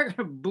 We're not talking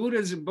about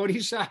Buddhas and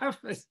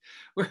Bodhisattvas.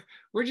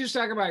 We're just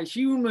talking about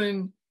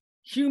human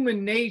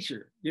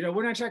nature. You know,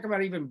 we're not talking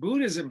about even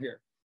Buddhism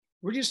here.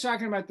 We're just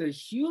talking about the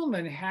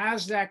human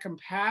has that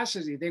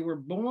capacity. They were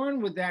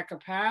born with that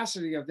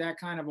capacity of that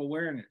kind of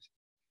awareness.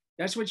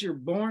 That's what you're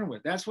born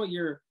with. That's what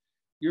your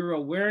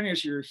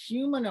awareness, your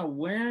human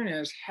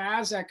awareness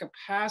has that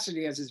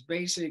capacity as its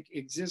basic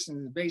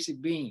existence, its basic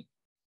being.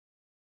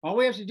 All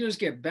we have to do is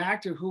get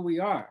back to who we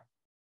are.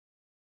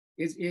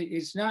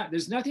 It's not,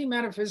 there's nothing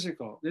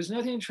metaphysical. There's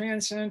nothing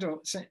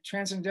transcendental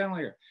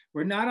here.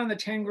 We're not on the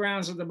 10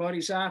 grounds of the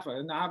Bodhisattva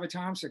and the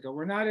Avatamsaka.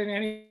 We're not in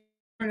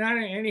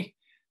any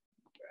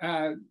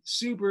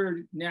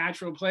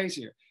supernatural place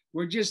here.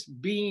 We're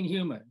just being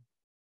human.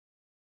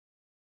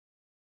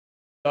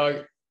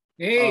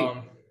 Hey.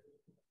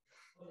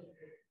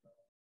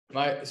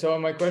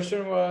 My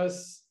question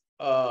was,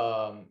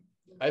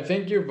 I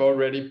think you've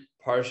already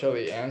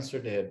partially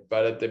answered it,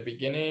 but at the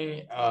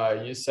beginning,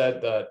 you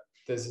said that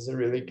this is a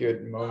really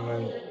good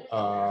moment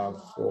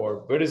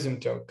for Buddhism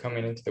to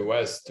coming into the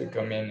West, to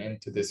come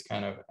into this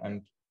kind of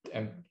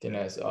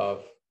emptiness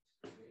of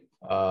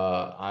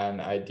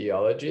an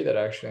ideology that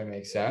actually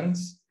makes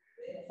sense.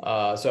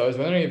 So I was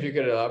wondering if you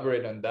could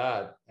elaborate on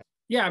that.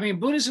 Yeah, I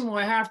mean, Buddhism will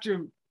have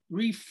to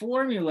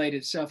reformulate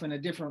itself in a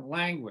different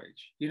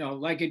language, you know,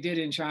 like it did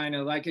in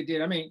China, like it did.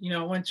 I mean, you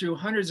know, it went through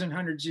hundreds and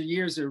hundreds of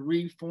years of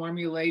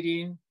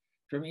reformulating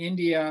from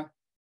India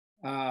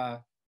and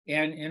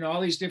in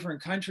all these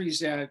different countries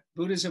that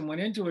Buddhism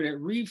went into it. It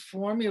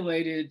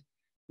reformulated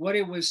what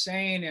it was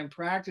saying and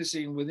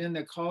practicing within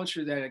the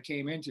culture that it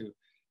came into.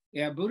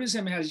 Yeah,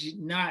 Buddhism has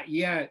not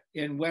yet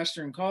in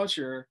Western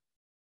culture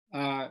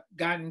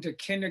gotten to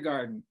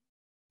kindergarten,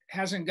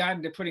 hasn't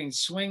gotten to putting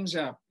swings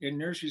up in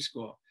nursery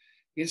school.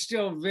 It's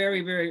still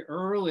very, very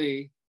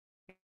early.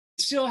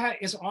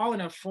 It's all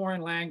in a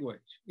foreign language.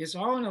 It's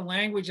all in a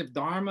language of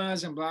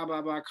dharmas and blah,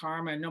 blah, blah,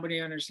 karma, and nobody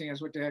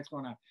understands what the heck's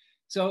going on.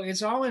 So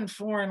it's all in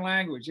foreign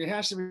language. It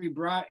has to be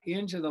brought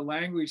into the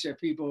language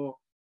that people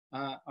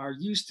are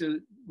used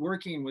to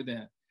working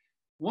within.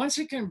 Once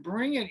it can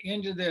bring it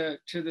into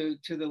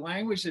the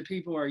language that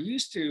people are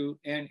used to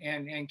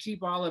and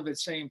keep all of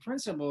its same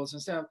principles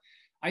and stuff,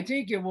 I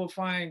think it will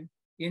find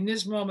in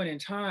this moment in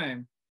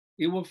time,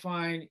 it will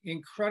find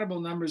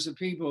incredible numbers of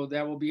people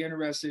that will be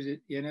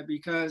interested in it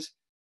because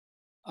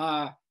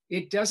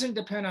it doesn't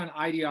depend on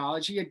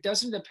ideology. It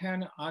doesn't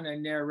depend on a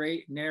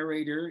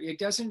narrator. It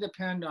doesn't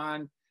depend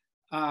on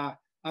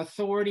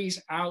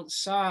authorities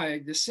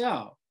outside the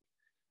self.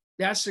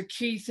 That's the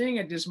key thing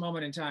at this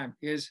moment in time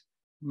is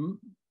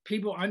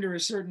people under a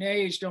certain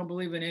age don't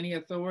believe in any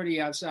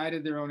authority outside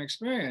of their own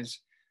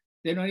experience.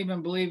 They don't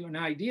even believe in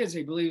ideas.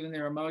 They believe in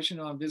their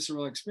emotional and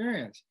visceral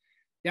experience.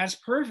 That's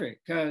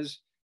perfect because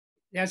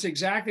that's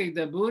exactly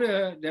the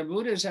Buddha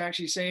is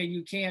actually saying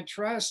you can't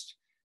trust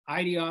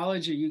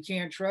ideology. You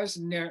can't trust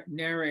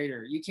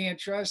narrator. You can't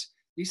trust,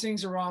 these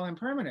things are all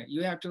impermanent.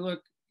 You have to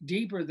look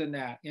deeper than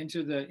that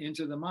into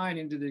the mind,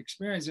 into the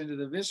experience, into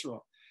the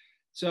visceral.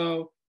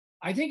 So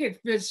I think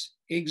it fits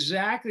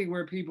exactly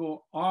where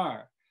people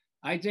are.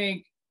 I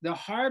think the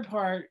hard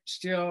part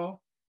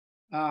still,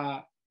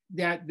 that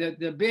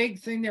the big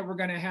thing that we're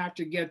going to have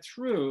to get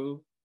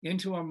through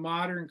into a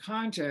modern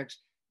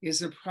context is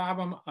the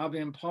problem of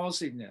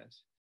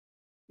impulsiveness,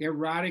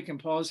 erotic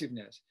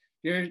impulsiveness.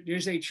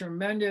 There's a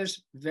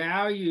tremendous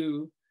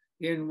value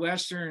in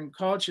Western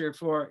culture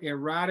for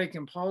erotic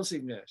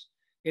impulsiveness.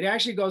 It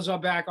actually goes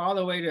back all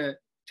the way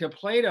to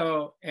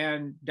Plato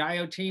and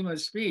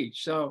Diotima's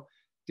speech. So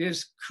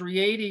this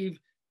creative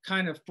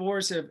kind of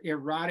force of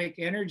erotic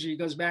energy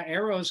goes back,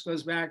 Eros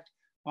goes back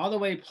all the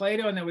way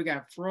Plato, and then we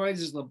got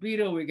Freud's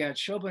libido, we got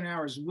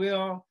Schopenhauer's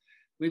will,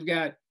 we've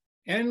got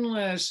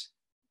endless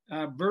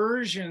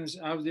versions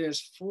of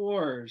this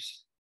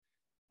force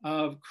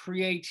of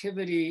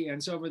creativity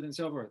and so forth and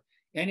so forth.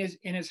 And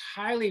it's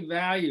highly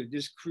valued.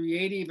 This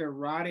creative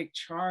erotic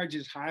charge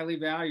is highly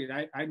valued.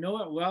 I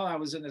know it well. I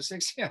was in the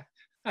 60s.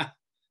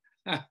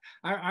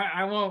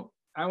 I won't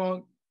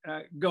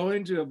go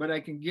into it, but I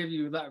can give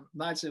you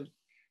lots of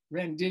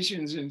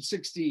renditions in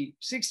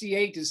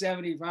 68 to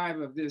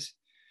 75 of this.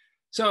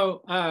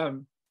 So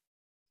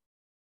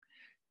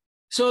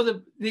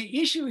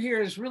the issue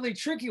here is really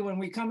tricky when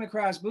we come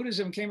across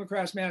Buddhism, came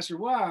across Master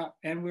Hua,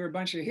 and we were a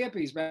bunch of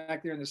hippies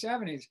back there in the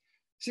 60s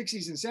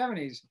and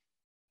 70s.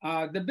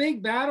 The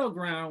big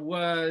battleground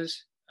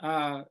was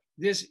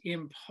this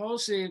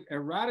impulsive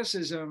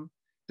eroticism,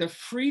 the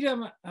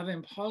freedom of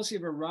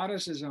impulsive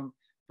eroticism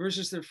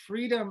versus the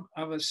freedom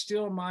of a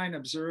still mind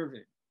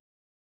observing.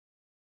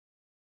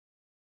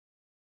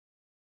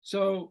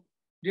 So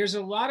there's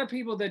a lot of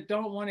people that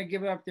don't want to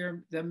give up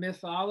the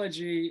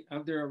mythology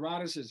of their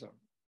eroticism.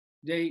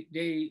 The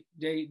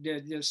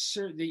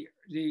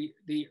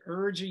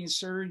urging,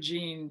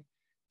 surging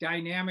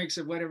dynamics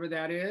of whatever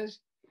that is.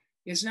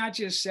 It's not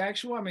just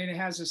sexual. I mean, it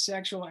has a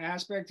sexual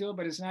aspect to it,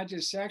 but it's not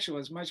just sexual.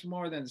 It's much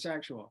more than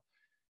sexual.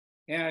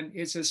 And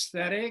it's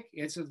aesthetic.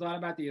 It's a lot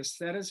about the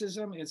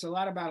aestheticism. It's a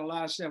lot about a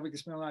lot of stuff. We can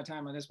spend a lot of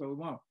time on this, but we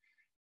won't.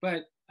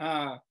 But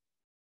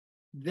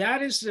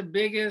that is the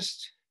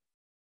biggest.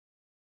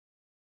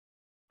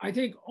 I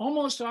think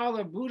almost all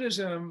of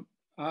Buddhism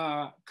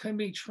can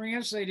be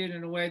translated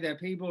in a way that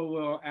people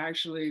will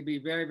actually be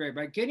very, very,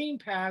 by getting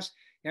past,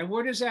 and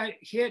where does that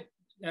hit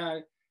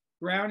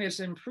ground? It's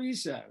in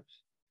precepts.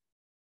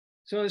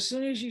 So as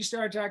soon as you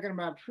start talking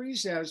about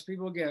precepts,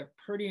 people get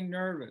pretty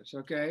nervous,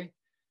 okay?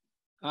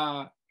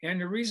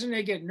 And the reason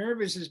they get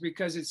nervous is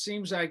because it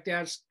seems like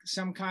that's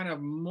some kind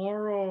of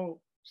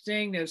moral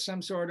thing, that's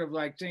some sort of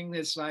like thing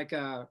that's like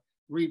a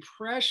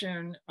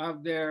repression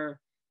of their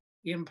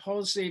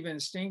impulsive,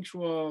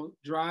 instinctual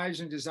drives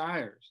and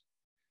desires.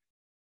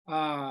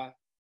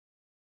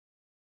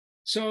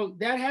 So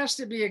that has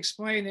to be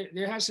explained.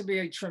 There has to be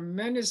a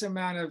tremendous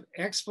amount of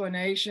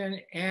explanation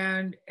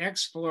and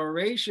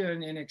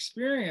exploration and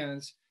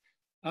experience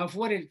of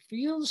what it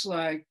feels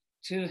like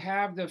to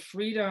have the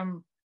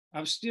freedom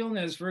of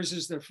stillness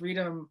versus the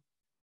freedom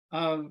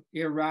of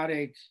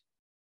erotic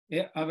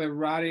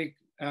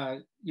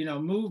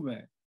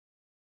movement.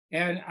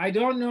 And I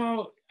don't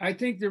know, I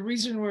think the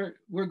reason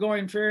we're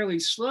going fairly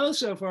slow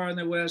so far in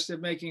the West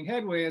of making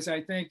headway is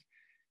I think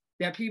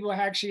that people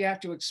actually have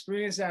to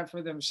experience that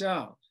for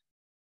themselves.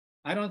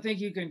 I don't think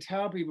you can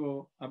tell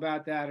people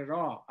about that at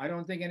all. I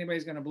don't think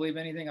anybody's going to believe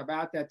anything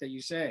about that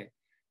you say.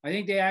 I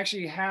think they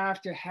actually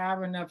have to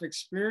have enough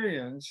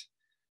experience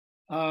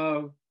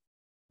of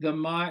the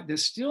mind, the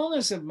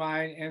stillness of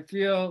mind, and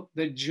feel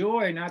the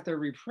joy, not the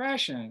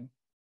repression,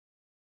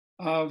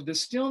 of the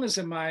stillness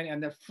of mind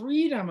and the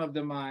freedom of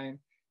the mind,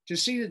 to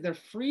see that the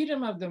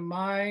freedom of the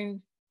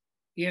mind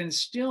in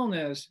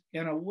stillness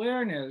and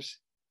awareness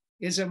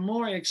is a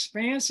more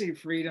expansive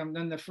freedom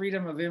than the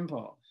freedom of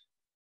impulse.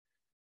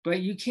 But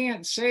you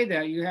can't say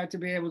that. You have to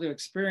be able to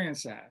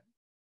experience that.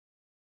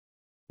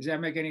 Does that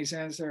make any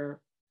sense? Or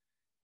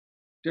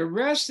the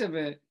rest of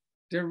it,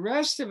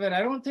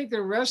 I don't think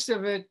the rest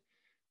of it,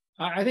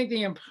 I think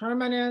the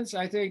impermanence,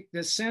 I think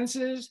the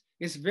senses,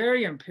 it's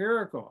very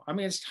empirical. I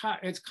mean, it's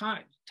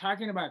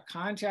talking about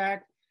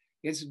contact.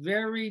 It's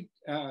very,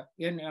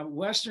 in a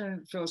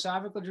Western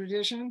philosophical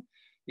tradition,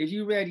 if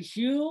you read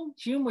Hume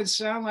would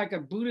sound like a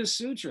Buddhist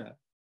sutra.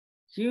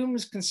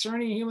 Hume's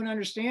Concerning Human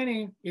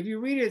Understanding, if you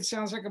read it, it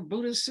sounds like a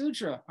Buddhist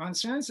sutra on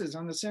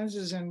the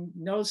senses and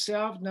no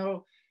self,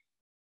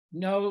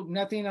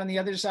 nothing on the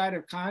other side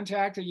of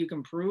contact that you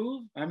can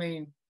prove. I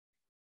mean,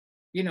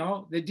 you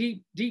know,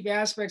 the deep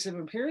aspects of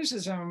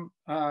empiricism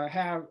are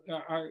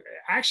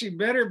actually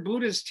better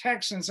Buddhist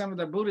texts than some of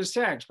the Buddhist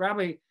texts.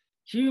 Probably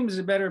Hume's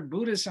a better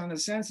Buddhist on the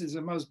senses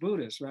than most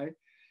Buddhists, right?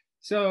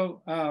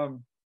 So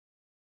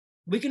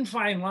we can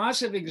find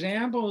lots of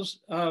examples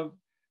of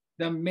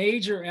the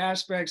major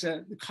aspects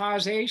of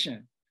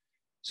causation.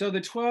 So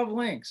the 12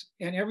 links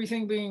and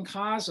everything being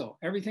causal,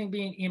 everything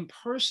being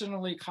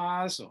impersonally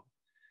causal.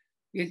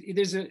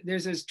 There's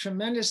this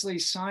tremendously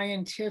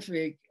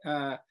scientific,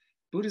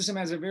 Buddhism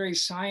has a very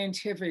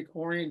scientific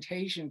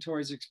orientation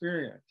towards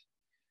experience.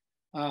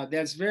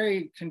 That's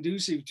very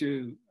conducive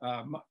to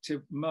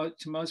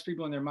most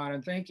people in their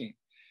modern thinking.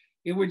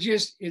 It would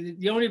just,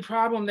 the only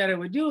problem that it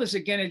would do is,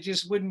 again, it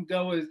just wouldn't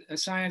go with a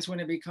science when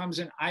it becomes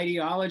an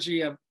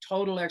ideology of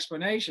total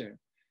explanation.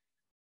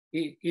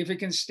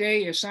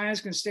 If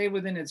science can stay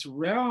within its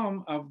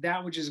realm of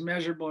that which is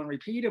measurable and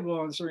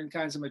repeatable in certain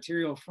kinds of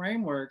material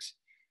frameworks,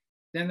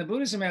 then the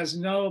Buddhism has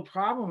no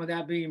problem with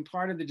that being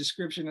part of the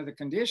description of the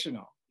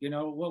conditional. You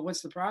know,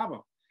 what's the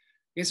problem?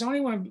 It's only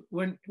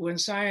when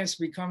science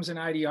becomes an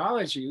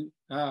ideology,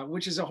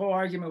 which is a whole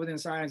argument within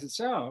science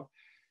itself,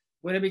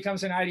 when it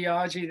becomes an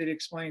ideology that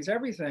explains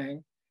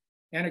everything,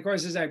 And of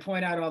course, as I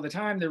point out all the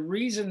time, the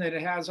reason that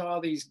it has all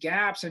these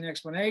gaps in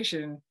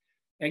explanation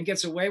and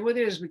gets away with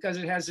it is because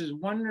it has this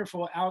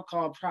wonderful out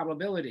called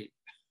probability.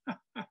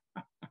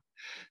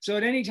 So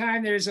at any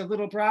time there's a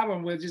little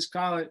problem, we'll just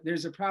call it,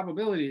 there's a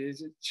probability,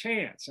 there's a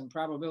chance and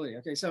probability.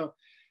 Okay, so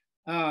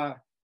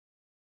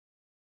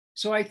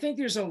so I think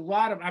there's a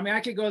lot of, I mean, I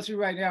could go through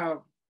right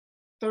now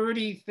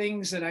 30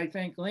 things that I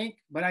think link,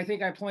 but I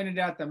think I pointed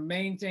out the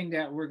main thing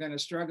that we're going to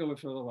struggle with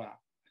for a little while.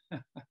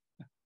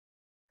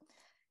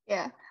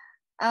 Yeah.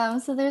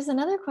 So there's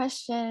another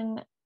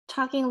question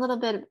talking a little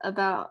bit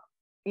about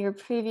your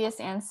previous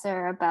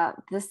answer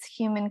about this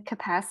human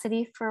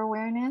capacity for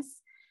awareness.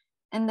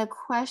 And the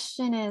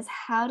question is,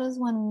 how does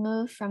one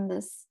move from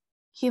this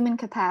human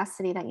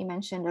capacity that you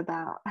mentioned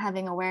about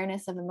having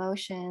awareness of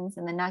emotions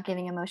and then not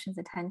giving emotions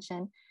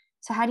attention?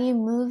 So how do you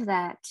move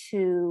that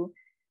to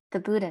the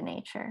Buddha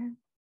nature?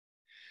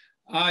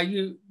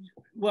 That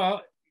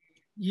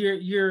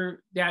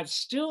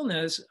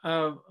stillness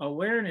of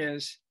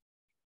awareness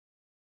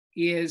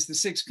is the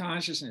sixth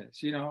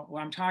consciousness. You know,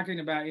 I'm talking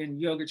about in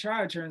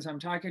Yogacara terms, I'm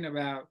talking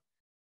about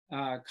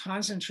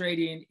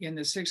concentrating in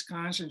the sixth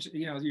consciousness.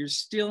 You know, you're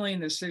stilling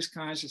the sixth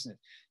consciousness.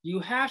 You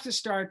have to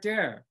start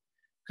there,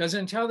 because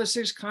until the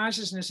sixth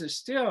consciousness is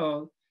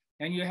stilled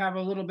and you have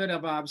a little bit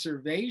of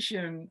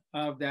observation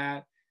of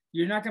that,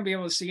 you're not going to be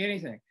able to see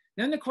anything.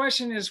 Then the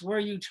question is where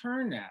you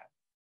turn that.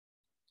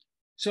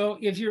 So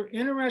if you're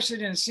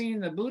interested in seeing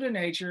the Buddha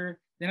nature,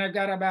 then I've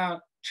got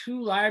about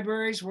 2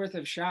 libraries worth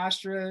of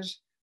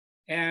shastras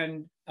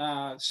and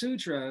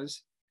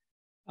sutras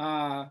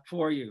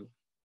for you.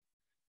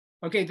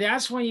 Okay,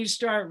 that's when you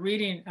start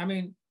reading. I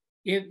mean,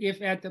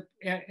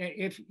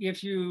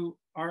 if you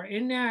are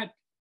in that,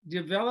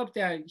 develop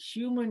that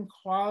human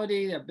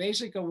quality, that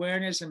basic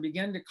awareness, and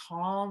begin to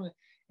calm,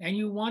 and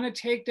you want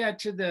to take that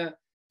to the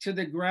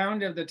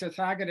ground of the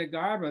Tathagata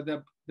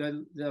Garbha,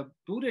 the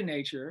Buddha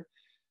nature,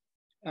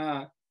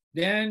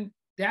 then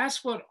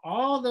that's what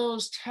all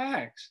those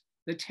texts,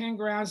 the 10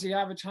 grounds, the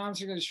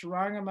Avatamsaka, the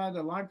Shurangama,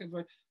 the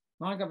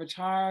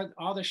Lankavatara,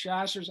 all the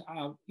shastras,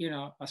 you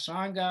know,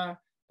 Asanga,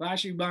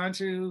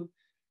 Vasubandhu,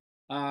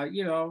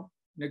 you know,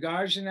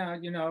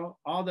 Nagarjuna, you know,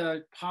 all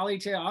the Pali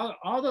texts,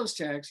 all those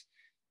texts,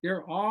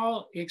 they're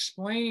all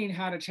explaining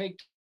how to take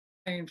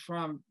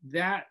from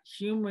that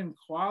human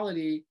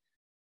quality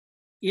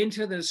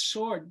into the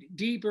sword,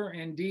 deeper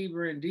and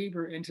deeper and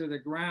deeper into the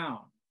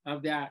ground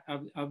of that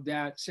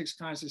sixth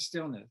conscious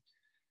stillness.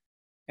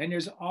 And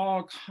there's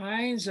all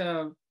kinds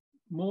of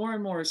more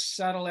and more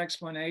subtle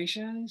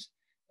explanations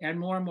and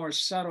more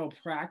subtle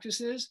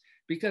practices,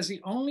 because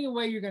the only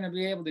way you're going to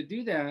be able to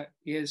do that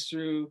is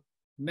through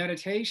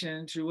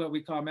meditation, through what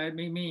we call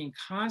meaning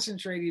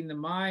concentrating the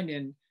mind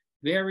in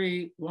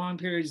very long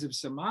periods of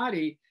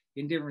samadhi,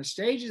 in different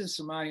stages of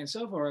samadhi and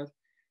so forth,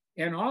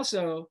 and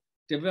also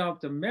develop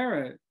the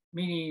merit,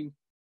 meaning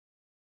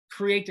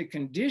create the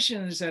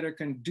conditions that are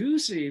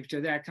conducive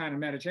to that kind of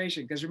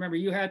meditation. Because remember,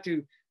 you have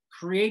to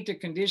create the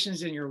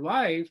conditions in your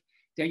life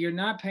that you're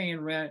not paying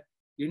rent,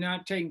 you're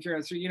not taking care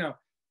of, you know,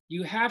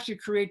 you have to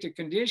create the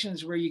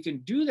conditions where you can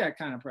do that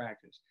kind of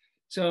practice.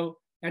 So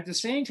at the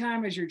same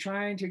time as you're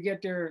trying to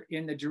get there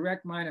in the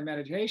direct mind of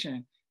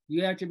meditation,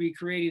 you have to be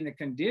creating the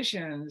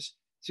conditions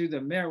through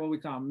the merit, what we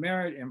call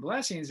merit and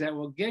blessings, that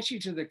will get you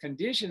to the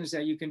conditions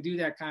that you can do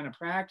that kind of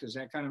practice,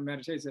 that kind of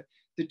meditation.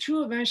 The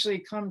two eventually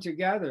come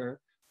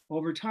together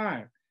over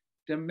time.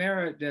 The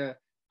merit, the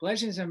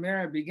blessings and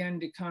merit begin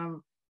to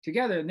come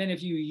together. And then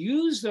if you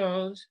use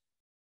those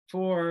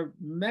for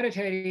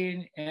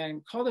meditating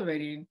and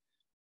cultivating,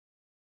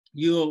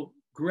 you'll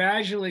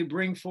gradually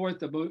bring forth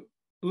the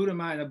Buddha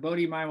mind, the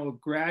Bodhi mind will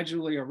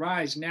gradually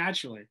arise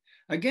naturally.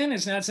 Again,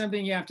 it's not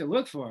something you have to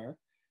look for.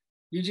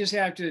 You just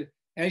have to,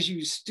 as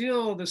you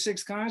still the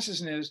sixth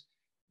consciousness,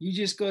 you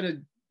just go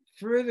to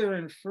further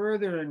and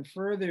further and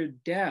further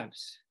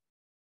depths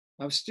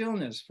of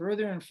stillness,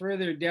 further and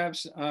further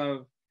depths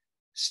of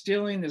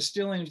stilling the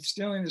stilling,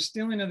 stilling the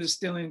stilling of the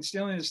stilling,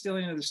 stilling the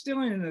stilling of the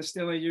stilling and the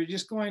stilling. You're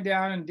just going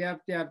down in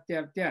depth, depth,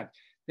 depth, depth.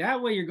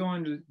 That way you're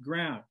going to the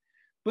ground.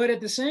 But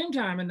at the same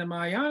time, in the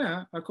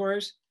Mahayana, of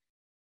course,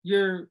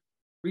 you're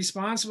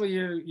responsible,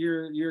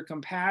 your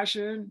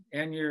compassion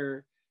and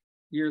your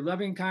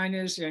loving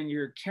kindness and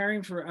your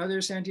caring for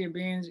other sentient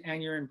beings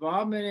and your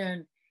involvement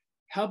in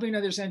helping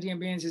other sentient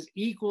beings is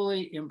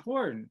equally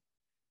important.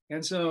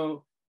 And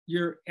so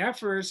your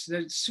efforts,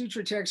 the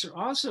sutra texts are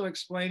also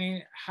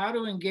explaining how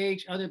to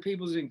engage other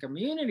peoples in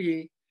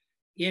community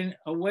in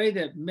a way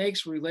that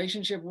makes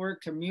relationship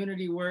work,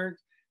 community work,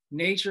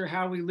 nature,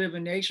 how we live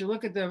in nature.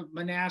 Look at the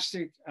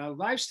monastic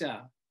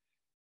lifestyle.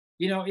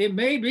 You know, it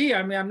may be,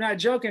 I mean, I'm not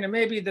joking, it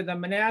may be that the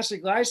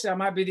monastic lifestyle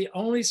might be the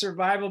only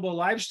survivable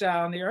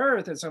lifestyle on the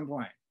earth at some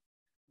point.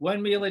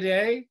 1 meal a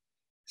day,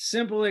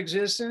 simple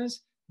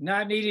existence,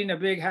 not needing a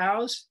big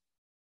house,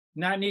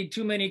 not need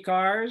too many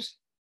cars,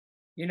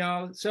 you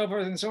know, so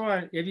forth and so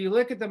on. If you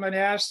look at the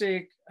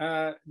monastic,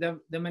 the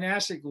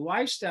monastic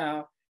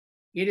lifestyle,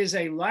 it is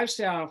a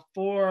lifestyle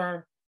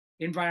for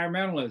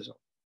environmentalism.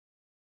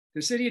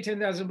 The city of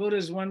 10,000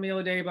 Buddhas, 1 meal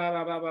a day, blah,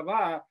 blah, blah, blah,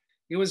 blah,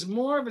 It was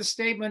more of a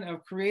statement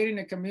of creating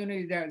a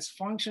community that's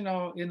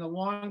functional in the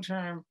long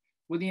term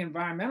with the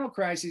environmental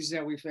crises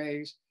that we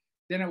face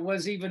than it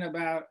was even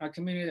about a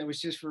community that was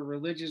just for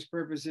religious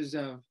purposes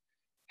of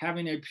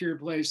having a pure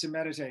place to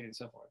meditate and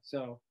so forth.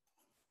 So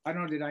I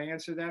don't know, did I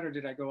answer that or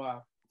did I go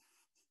off?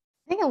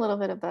 I think a little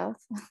bit of both.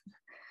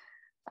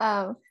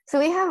 So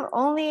we have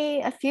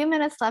only a few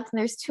minutes left and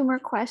there's 2 more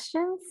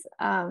questions.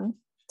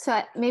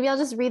 Maybe I'll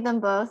just read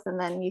them both and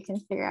then you can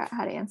figure out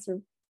how to answer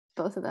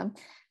both of them.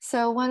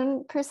 So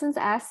one person's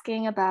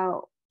asking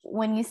about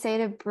when you say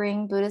to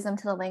bring Buddhism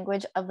to the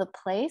language of the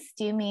place,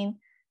 do you mean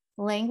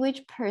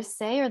language per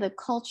se or the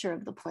culture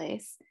of the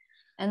place?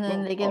 And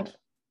then they give...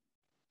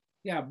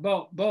 Yeah,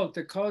 both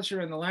the culture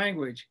and the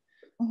language.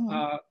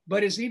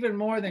 But it's even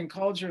more than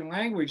culture and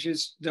language.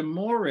 It's the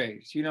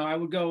mores. You know, I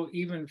would go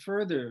even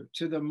further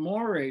to the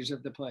mores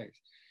of the place.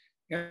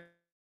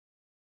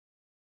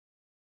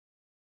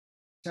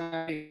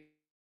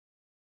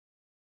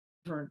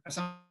 Different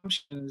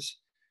assumptions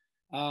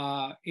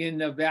in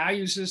the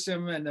value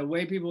system and the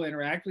way people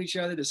interact with each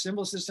other, the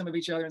symbol system of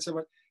each other, and so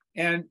forth.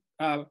 And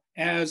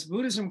as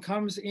Buddhism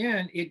comes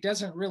in, it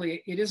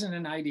isn't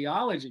an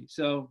ideology.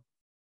 So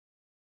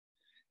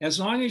as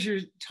long as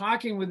you're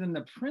talking within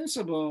the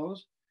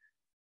principles,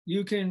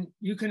 you can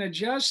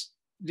adjust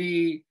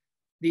the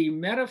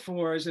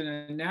metaphors and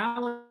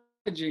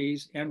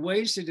analogies and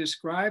ways to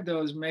describe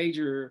those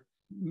major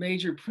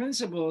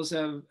principles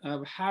of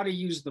how to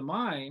use the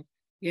mind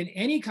in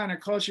any kind of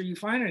culture you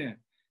find it in.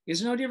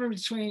 It's no different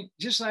between,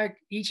 just like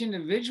each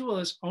individual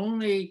is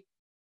only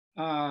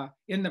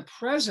in the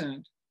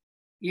present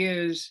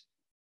is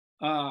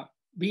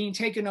being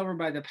taken over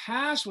by the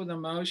past with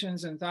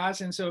emotions and thoughts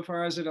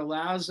insofar as it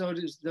allows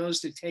those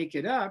to take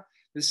it up.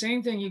 The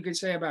same thing you could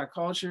say about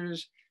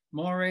cultures,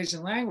 mores,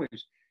 and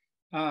language.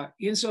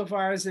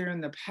 Insofar as they're in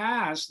the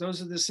past,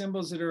 those are the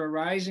symbols that are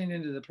arising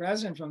into the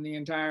present from the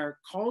entire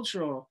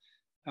cultural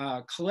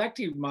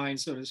collective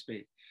mind, so to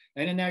speak.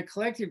 And in that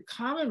collective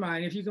common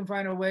mind, if you can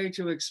find a way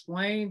to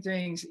explain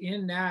things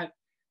in that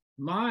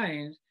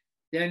mind,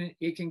 then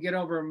it can get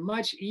over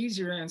much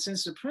easier. And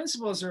since the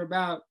principles are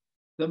about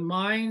the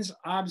mind's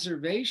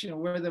observation,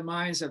 where the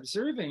mind's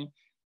observing,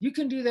 you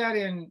can do that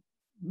in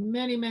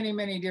many, many,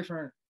 many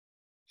different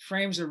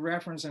frames of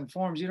reference and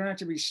forms. You don't have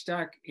to be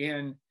stuck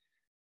in,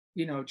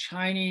 you know,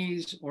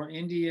 Chinese or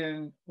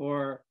Indian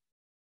or,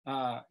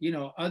 you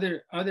know,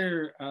 other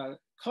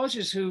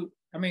cultures who,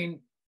 I mean,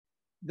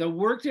 the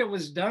work that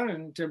was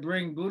done to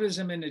bring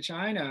Buddhism into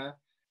China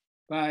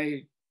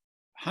by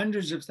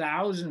hundreds of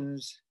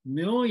thousands,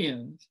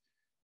 millions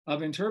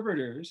of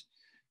interpreters,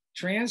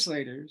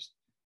 translators,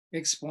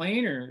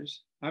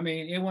 explainers. I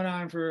mean, it went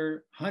on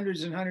for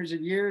hundreds and hundreds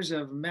of years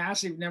of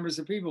massive numbers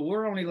of people.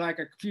 We're only like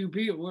a few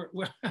people.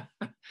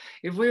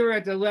 If we were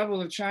at the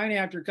level of China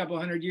after a couple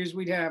hundred years,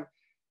 we'd have,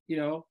 you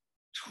know,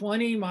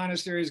 20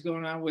 monasteries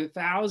going on with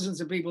thousands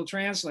of people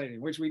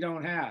translating, which we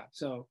don't have.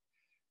 So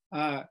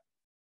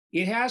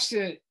it has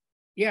to,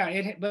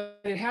 but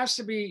it has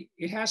to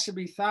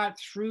be thought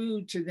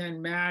through to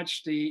then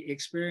match the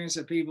experience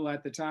of people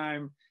at the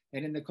time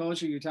and in the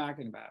culture you're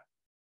talking about.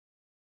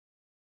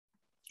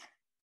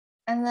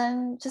 And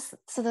then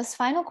so this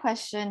final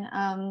question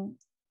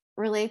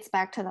relates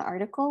back to the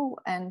article.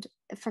 And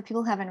for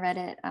people who haven't read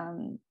it,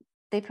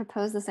 they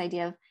propose this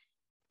idea of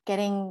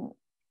getting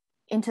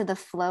into the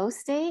flow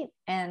state.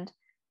 And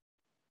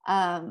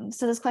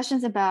so this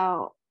question's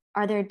about,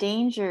 are there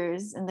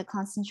dangers in the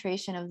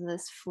concentration of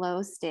this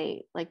flow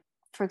state? Like,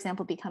 for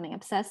example, becoming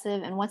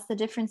obsessive, and what's the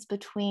difference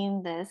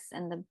between this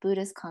and the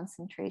Buddhist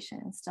concentration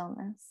and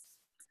stillness?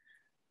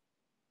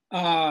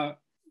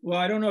 Well,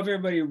 I don't know if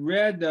everybody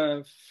read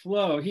the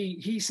flow.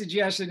 He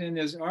suggested in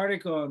his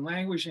article on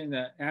Languishing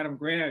that Adam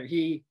Grant,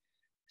 he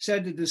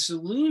said that the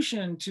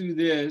solution to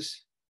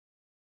this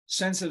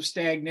sense of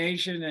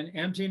stagnation and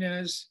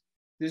emptiness,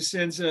 this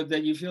sense of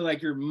that you feel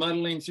like you're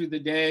muddling through the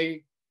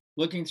day,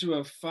 looking through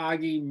a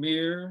foggy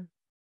mirror,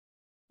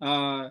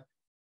 that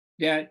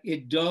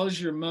it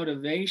dulls your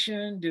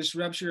motivation,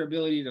 disrupts your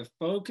ability to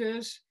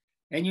focus.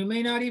 And you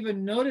may not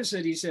even notice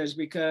it, he says,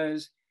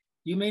 because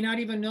you may not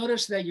even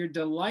notice that your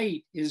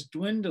delight is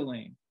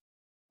dwindling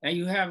and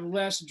you have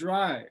less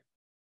drive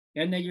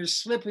and that you're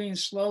slipping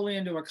slowly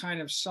into a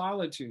kind of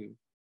solitude.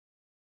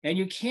 And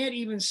you can't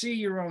even see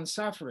your own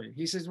suffering.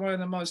 He says one of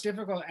the most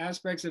difficult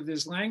aspects of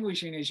this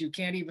languishing is you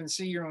can't even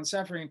see your own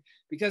suffering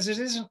because it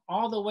isn't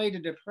all the way to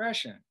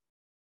depression.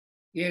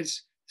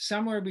 It's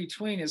somewhere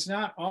between. It's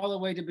not all the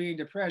way to being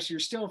depressed. You're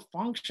still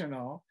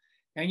functional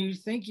and you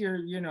think you're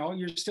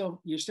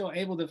still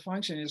able to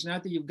function. It's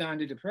not that you've gone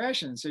to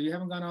depression, so you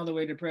haven't gone all the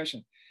way to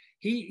depression.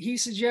 He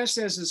suggests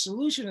as a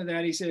solution to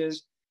that, he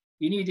says,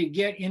 you need to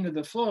get into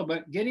the flow,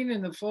 but getting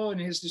in the flow in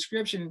his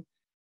description,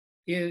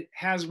 it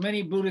has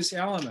many Buddhist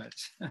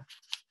elements.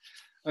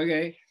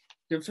 Okay,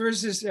 the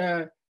first is,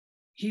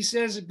 he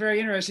says,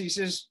 very interesting, he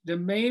says, the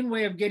main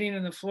way of getting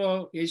in the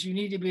flow is you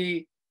need to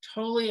be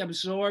totally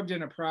absorbed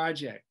in a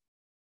project.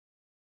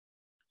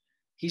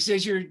 He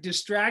says you're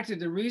distracted.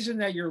 The reason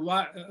that you're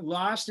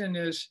lost in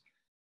this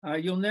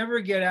You'll never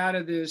get out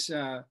of this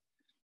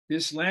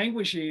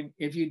languishing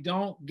if you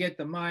don't get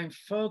the mind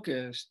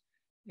focused.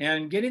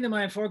 And getting the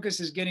mind focused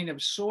is getting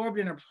absorbed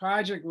in a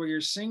project where you're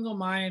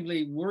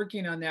single-mindedly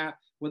working on that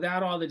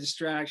without all the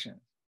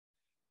distractions.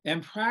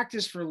 And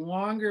practice for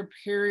longer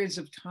periods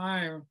of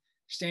time,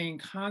 staying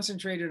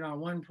concentrated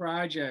on one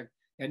project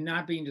and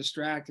not being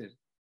distracted.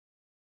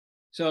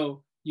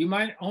 So you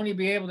might only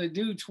be able to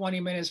do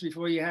 20 minutes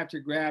before you have to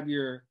grab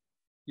your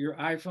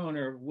iPhone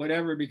or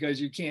whatever,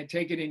 because you can't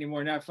take it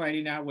anymore, not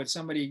finding out what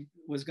somebody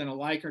was going to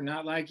like or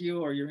not like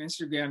you, or your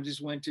Instagram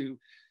just went to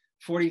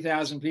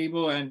 40,000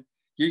 people and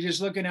you're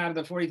just looking out of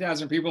the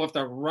 40,000 people if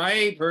the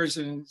right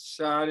person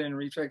saw it and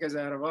because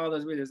out of all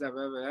those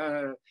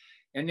videos,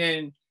 and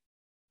then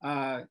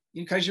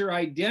because your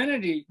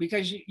identity,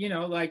 because you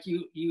know, like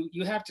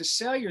you have to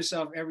sell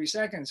yourself every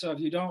second. So if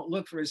you don't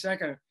look for a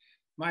second,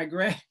 my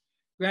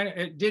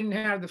granddad didn't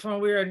have the phone.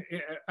 We were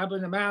up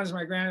in the mountains.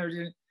 My granddad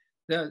didn't.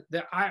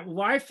 The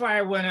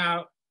Wi-Fi went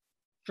out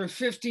for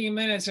 15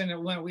 minutes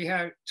and we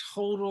had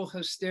total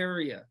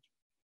hysteria.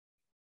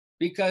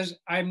 Because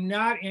I'm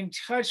not in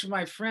touch with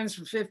my friends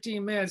for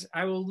 15 minutes,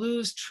 I will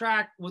lose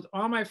track with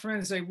all my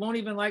friends. They won't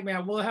even like me. I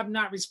will have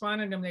not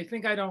responded to them. They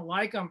think I don't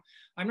like them.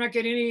 I'm not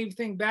getting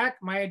anything back.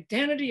 My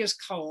identity has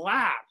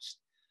collapsed.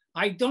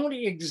 I don't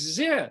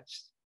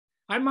exist.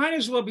 I might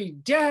as well be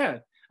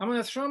dead. I'm going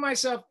to throw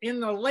myself in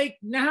the lake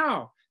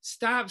now.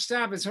 Stop.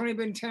 It's only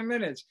been 10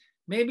 minutes.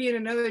 Maybe in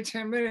another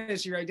 10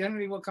 minutes, your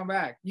identity will come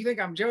back. You think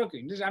I'm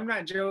joking? I'm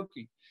not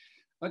joking.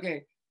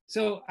 Okay,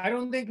 so I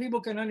don't think people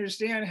can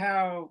understand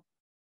how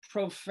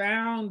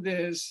profound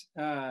this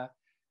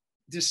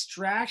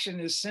distraction,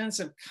 this sense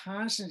of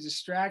constant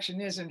distraction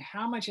is, and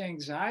how much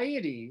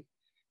anxiety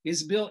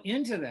is built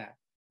into that.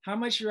 How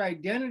much your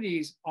identity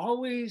is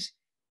always,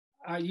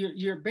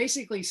 you're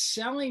basically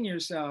selling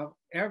yourself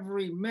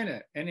every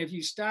minute. And if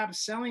you stop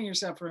selling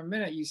yourself for a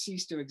minute, you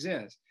cease to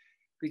exist,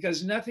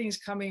 because nothing's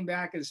coming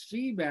back as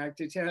feedback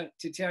to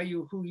tell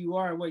you who you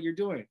are and what you're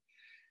doing.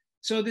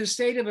 So this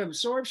state of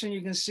absorption,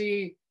 you can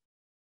see,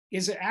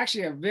 is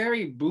actually a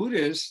very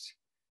Buddhist.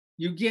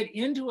 You get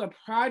into a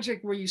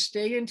project where you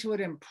stay into it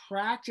and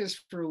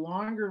practice for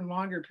longer and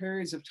longer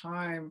periods of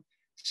time,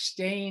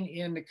 staying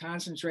in the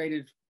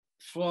concentrated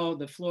flow,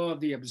 the flow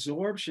of the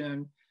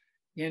absorption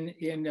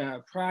in a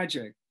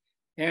project.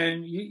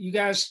 And you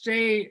gotta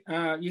stay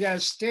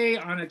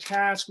on a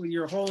task with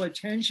your whole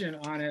attention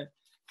on it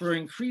for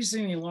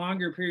increasingly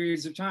longer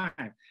periods of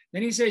time.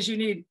 Then he says you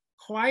need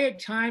quiet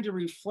time to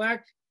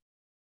reflect,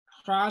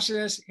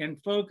 process,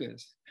 and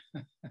focus.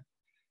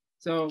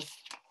 So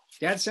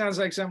that sounds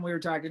like something we were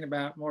talking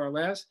about, more or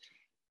less.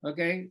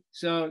 Okay,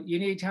 so you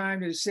need time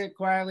to sit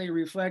quietly,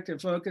 reflect,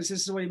 and focus.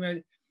 This is what he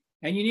meant.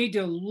 And you need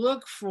to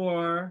look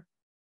for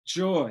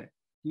joy.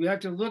 You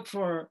have to look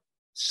for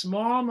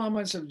small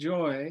moments of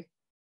joy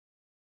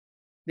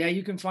that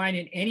you can find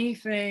in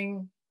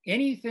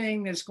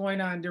anything that's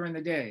going on during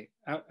the day.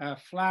 A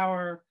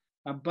flower,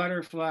 a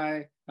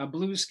butterfly, a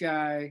blue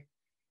sky.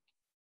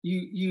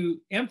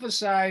 You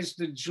emphasize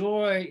the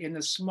joy in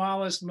the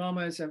smallest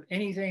moments of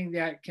anything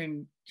that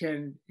can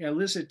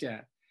elicit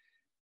that,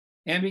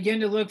 and begin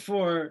to look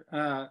for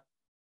a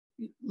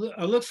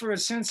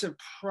sense of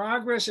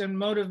progress and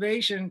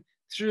motivation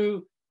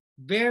through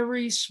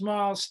very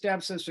small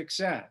steps of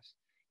success.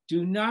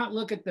 Do not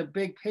look at the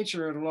big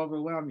picture; it'll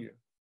overwhelm you.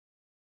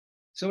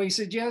 So he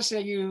suggests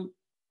that you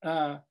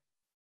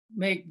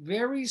make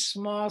very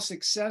small,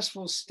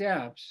 successful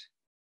steps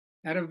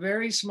at a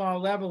very small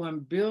level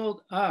and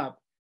build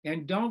up,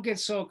 and don't get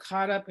so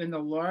caught up in the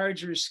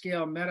larger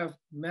scale,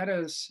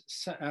 meta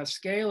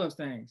scale of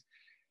things.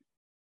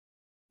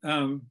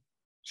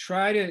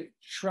 Try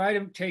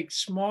to take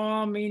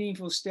small,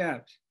 meaningful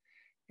steps.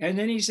 And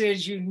then he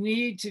says you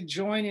need to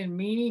join in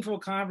meaningful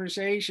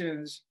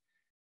conversations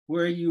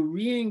where you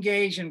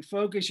re-engage and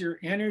focus your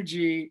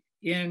energy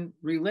in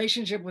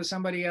relationship with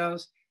somebody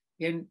else,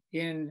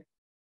 in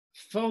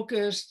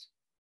focused,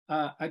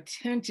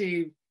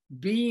 attentive,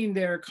 being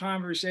there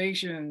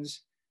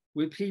conversations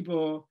with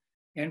people,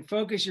 and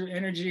focus your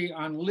energy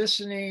on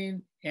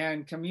listening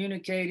and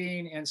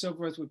communicating and so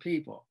forth with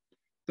people.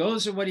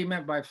 Those are what he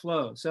meant by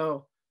flow.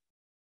 So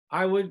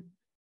I would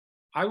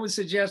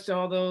suggest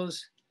all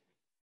those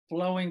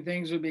flowing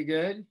things would be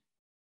good.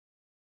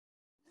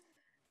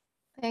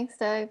 Thanks,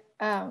 Doug.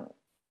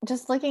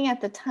 Just looking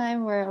at the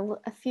time, we're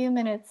a few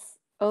minutes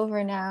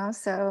over now.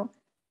 So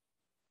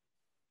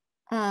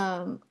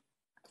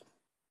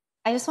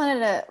I just wanted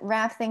to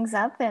wrap things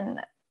up and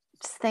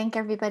just thank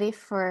everybody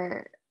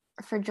for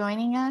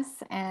joining us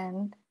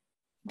and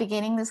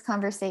beginning this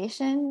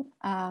conversation.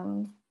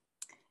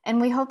 And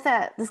we hope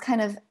that this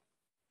kind of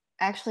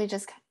actually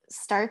just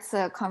starts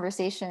a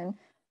conversation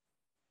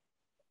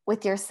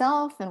with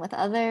yourself and with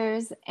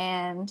others.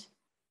 And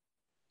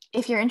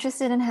if you're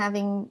interested in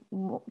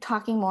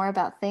talking more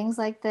about things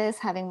like this,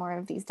 having more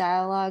of these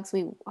dialogues,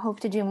 we hope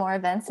to do more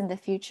events in the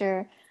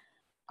future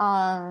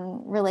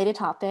on related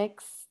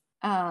topics.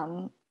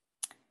 And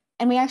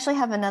And we actually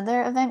have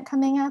another event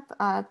coming up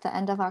at the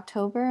end of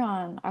October,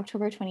 on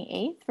October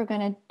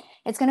 28th.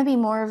 It's gonna be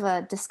more of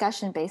a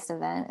discussion-based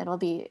event. It'll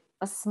be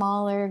a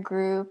smaller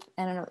group,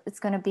 and it's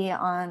gonna be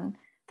on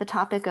the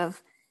topic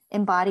of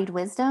embodied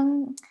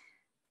wisdom.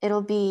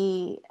 It'll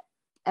be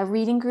a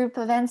reading group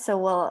event, so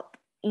we'll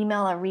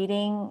email a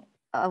reading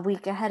a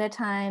week ahead of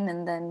time,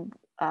 and then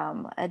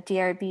a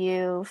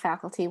DRBU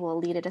faculty will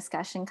lead a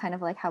discussion, kind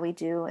of like how we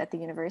do at the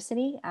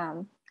university.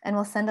 And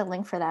we'll send a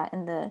link for that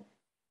in the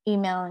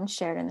email and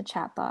share it in the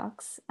chat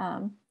box.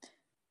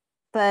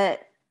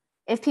 But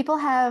if people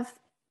have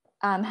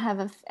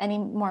any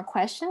more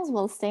questions,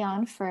 we'll stay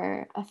on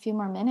for a few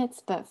more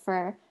minutes, but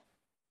for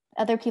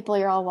other people,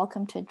 you're all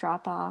welcome to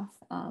drop off.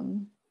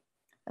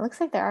 It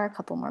looks like there are a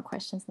couple more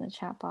questions in the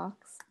chat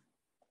box.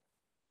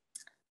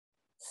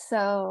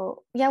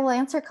 So yeah, we'll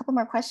answer a couple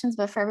more questions,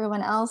 but for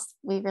everyone else,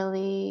 we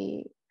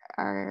really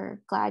are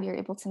glad you're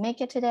able to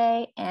make it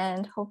today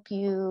and hope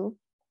you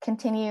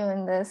continue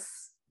in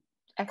this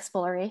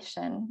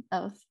exploration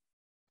of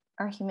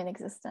our human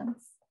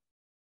existence.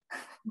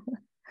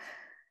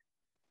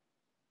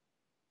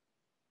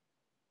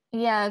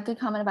 Yeah, a good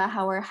comment about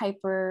how we're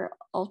hyper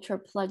ultra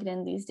plugged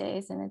in these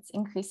days, and it's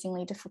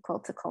increasingly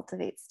difficult to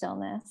cultivate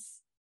stillness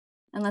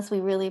unless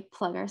we really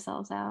plug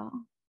ourselves out.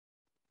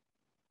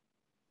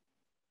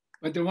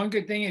 But the one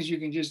good thing is you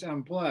can just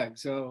unplug.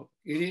 So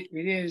it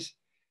is,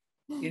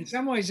 in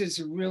some ways, it's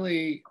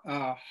really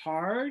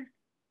hard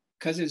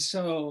because it's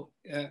so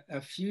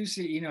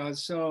effusive, you know,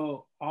 it's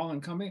so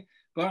all-encompassing.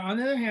 But on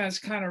the other hand, it's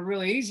kind of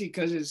really easy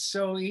because it's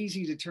so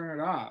easy to turn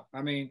it off.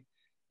 I mean,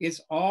 it's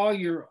all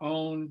your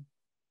own.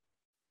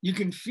 You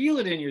can feel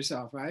it in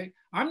yourself, right?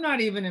 I'm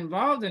not even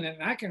involved in it,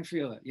 and I can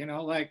feel it. You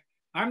know, like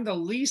I'm the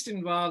least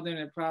involved in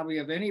it probably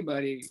of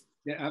anybody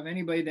that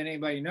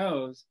anybody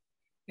knows,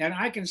 and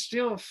I can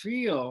still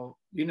feel,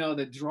 you know,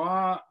 the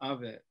draw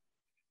of it.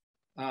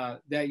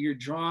 That you're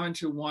drawn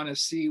to want to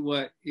see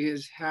what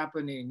is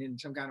happening in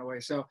some kind of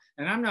way. So,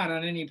 and I'm not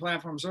on any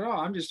platforms at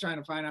all. I'm just trying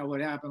to find out what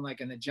happened,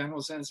 like in the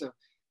general sense of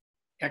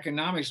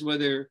economics,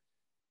 whether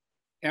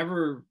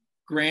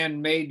Evergrande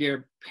made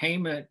their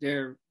payment,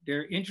 their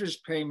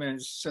interest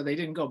payments, so they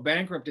didn't go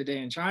bankrupt today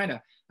in China.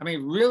 I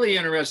mean, really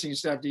interesting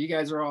stuff that you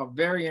guys are all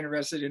very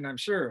interested in, I'm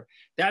sure.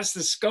 That's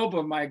the scope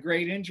of my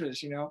great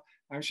interest, you know.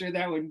 I'm sure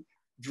that would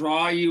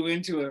draw you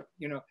into it,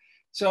 you know.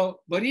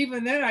 So, but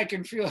even then I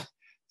can feel.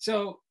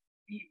 So,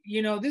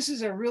 you know, this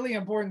is a really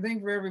important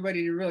thing for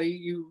everybody to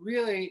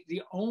really,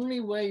 the only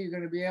way you're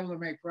going to be able to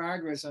make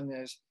progress on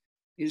this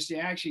is to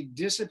actually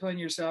discipline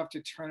yourself to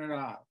turn it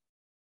off.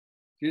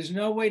 There's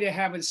no way to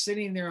have it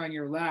sitting there on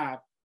your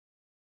lap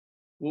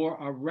or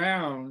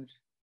around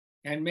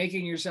and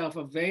making yourself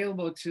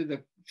available to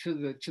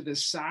the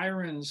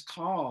siren's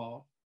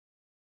call,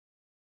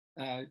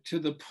 to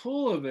the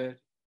pull of it,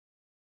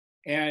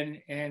 and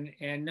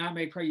not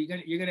make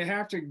progress. You're gonna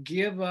have to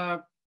give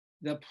up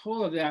the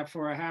pull of that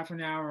for a half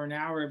an hour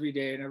every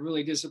day in a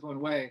really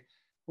disciplined way,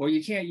 or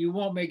you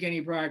won't make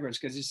any progress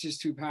because it's just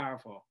too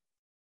powerful.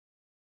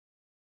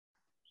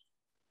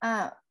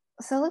 So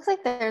it looks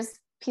like there's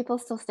people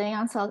still staying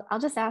on, so I'll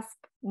just ask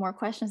more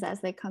questions as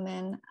they come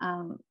in.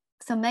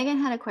 So Megan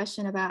had a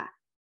question about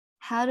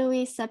how do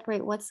we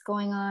separate what's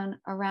going on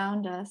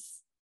around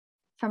us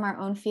from our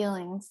own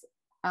feelings?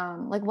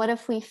 Like what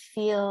if we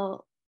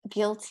feel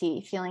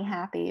guilty, feeling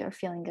happy or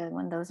feeling good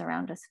when those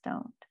around us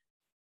don't?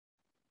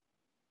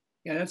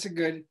 Yeah, that's a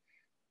good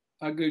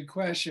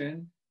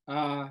question.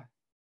 So,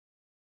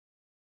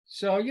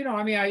 you know,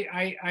 I mean,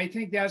 I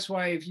think that's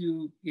why if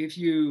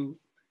you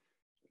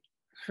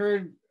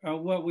heard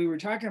what we were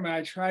talking about,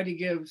 I tried to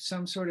give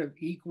some sort of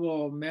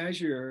equal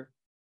measure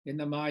in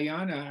the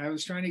Mahayana. I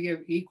was trying to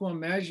give equal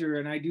measure,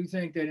 and I do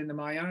think that in the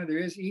Mahayana there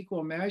is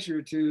equal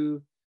measure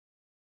to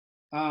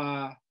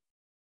the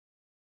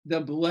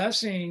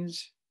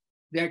blessings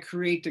that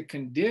create the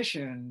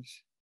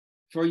conditions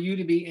for you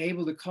to be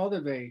able to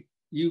cultivate.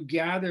 You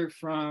gather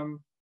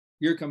from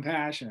your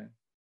compassion,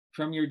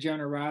 from your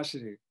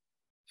generosity,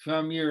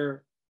 from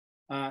your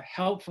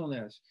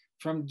helpfulness,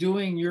 from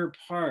doing your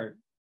part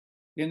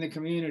in the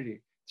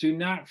community, to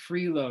not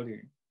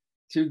freeloading,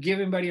 to give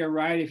everybody a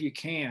ride if you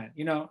can.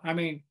 You know, I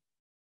mean,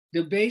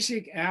 the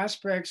basic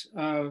aspects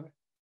of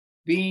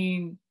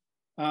being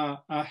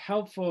a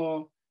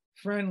helpful,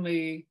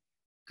 friendly,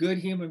 good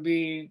human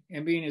being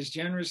and being as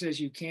generous as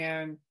you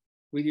can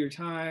with your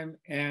time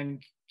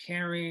and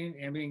caring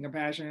and being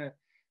compassionate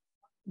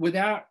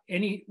without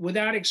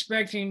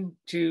expecting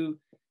to,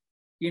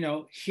 you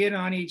know, hit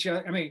on each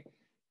other. I mean,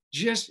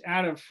 just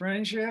out of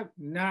friendship,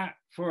 not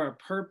for a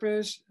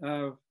purpose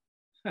of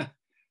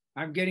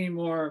I'm getting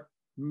more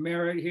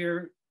merit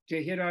here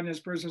to hit on this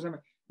person. I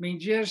mean,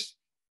 just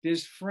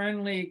this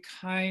friendly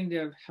kind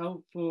of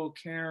helpful,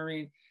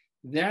 caring,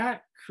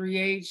 that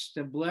creates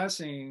the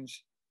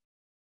blessings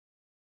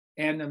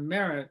and the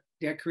merit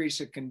that creates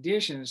the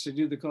conditions to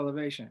do the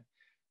cultivation.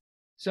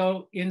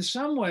 So in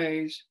some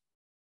ways,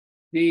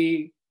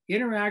 the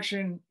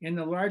interaction in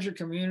the larger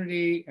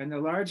community and the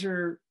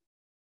larger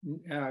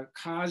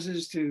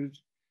causes to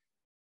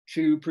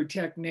to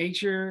protect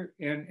nature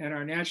and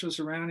our natural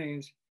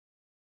surroundings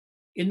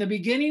in the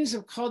beginnings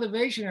of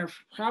cultivation are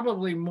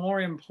probably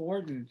more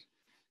important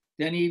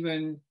than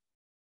even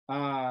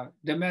the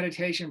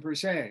meditation per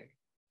se,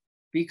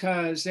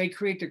 because they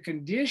create the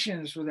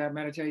conditions for that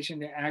meditation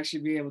to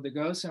actually be able to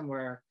go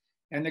somewhere,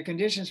 and the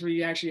conditions where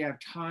you actually have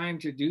time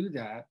to do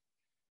that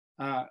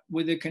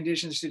with the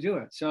conditions to do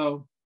it.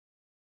 So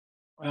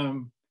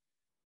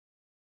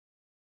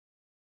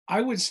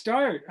I would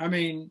start, I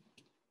mean,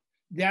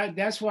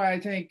 that's why I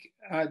think,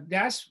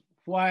 that's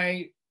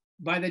why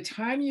by the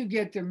time you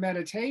get to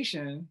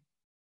meditation,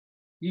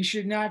 you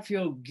should not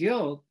feel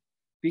guilt,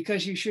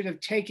 because you should have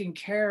taken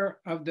care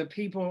of the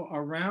people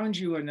around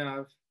you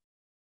enough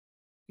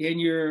in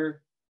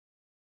your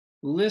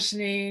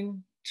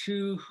listening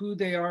to who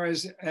they are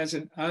as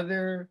an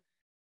other,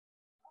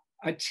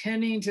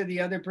 attending to the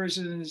other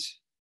person's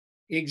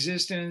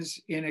existence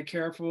in a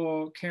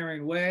careful,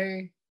 caring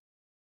way,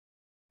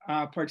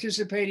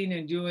 participating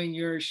and doing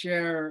your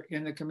share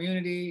in the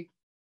community.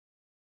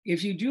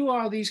 If you do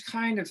all these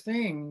kind of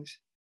things,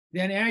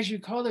 then as you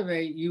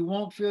cultivate, you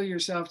won't feel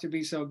yourself to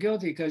be so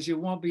guilty, because it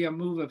won't be a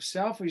move of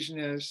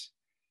selfishness.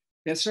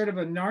 That's sort of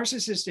a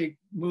narcissistic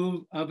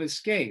move of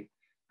escape.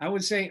 I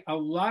would say a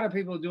lot of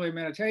people doing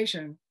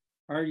meditation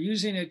are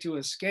using it to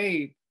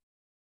escape,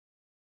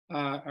 in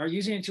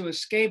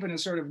a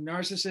sort of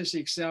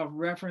narcissistic,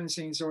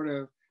 self-referencing sort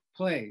of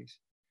place.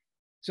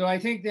 So I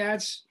think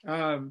that's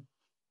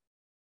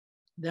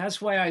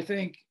why I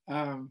think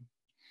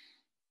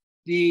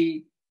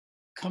the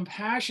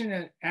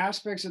compassionate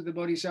aspects of the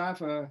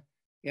Bodhisattva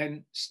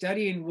and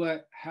studying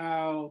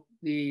how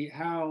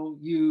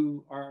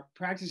you are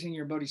practicing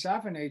your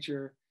Bodhisattva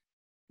nature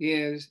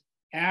is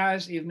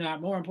as, if not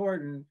more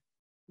important,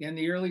 in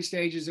the early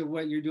stages of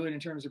what you're doing in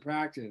terms of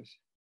practice.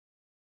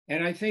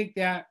 And I think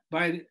that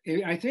I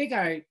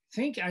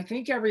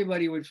think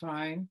everybody would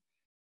find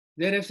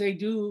that if they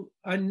do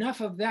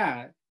enough of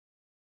that,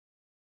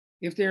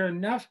 if they're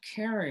enough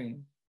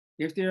caring,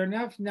 if they're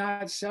enough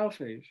not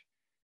selfish,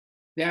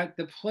 that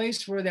the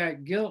place where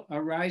that guilt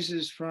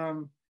arises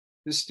from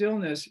the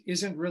stillness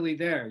isn't really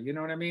there. You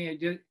know what I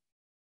mean?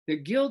 The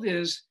guilt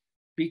is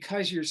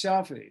because you're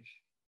selfish.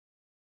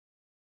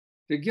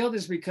 The guilt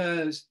is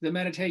because the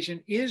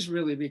meditation is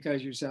really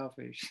because you're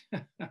selfish.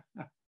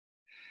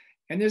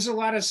 And there's a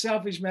lot of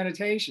selfish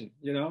meditation,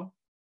 you know?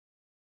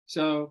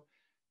 So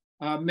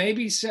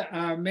maybe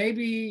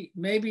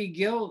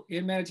guilt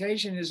in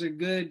meditation is a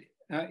good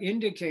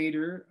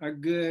indicator, a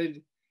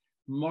good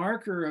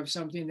marker of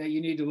something that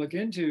you need to look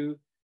into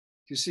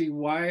to see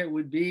why it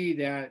would be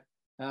that,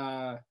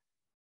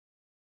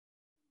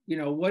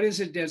 what is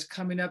it that's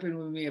coming up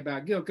in me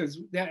about guilt? Because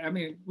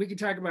we could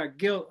talk about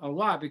guilt a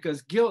lot,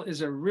 because guilt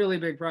is a really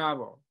big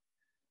problem.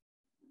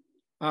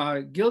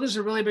 Guilt is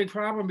a really big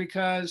problem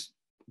because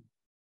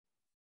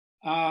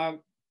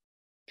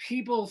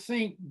people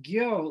think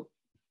guilt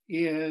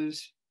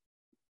is,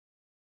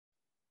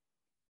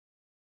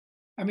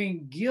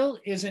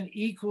 guilt is an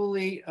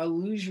equally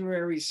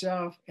illusory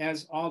self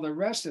as all the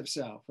rest of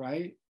self,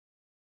 right?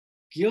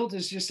 Guilt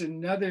is just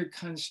another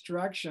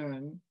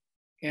construction,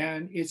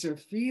 and it's a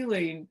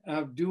feeling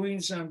of doing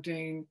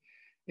something.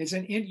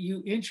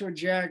 You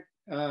introject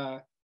a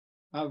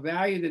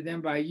value that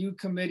then by you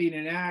committing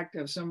an act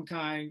of some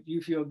kind,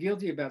 you feel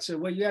guilty about. So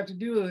what you have to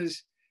do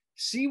is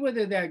see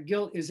whether that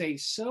guilt is a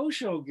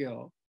social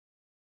guilt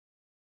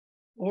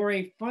or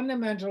a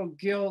fundamental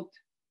guilt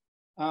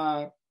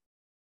that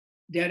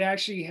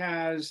actually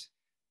has,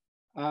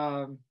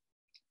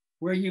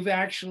 where you've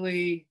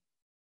actually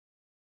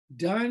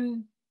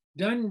done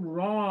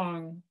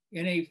wrong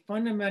in a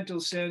fundamental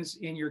sense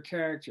in your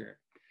character.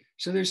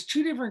 So there's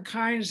two different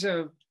kinds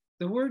of,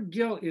 the word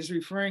guilt is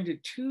referring to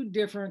two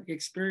different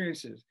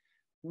experiences.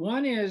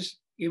 One is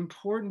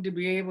important to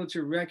be able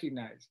to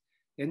recognize,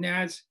 and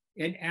that's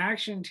an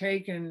action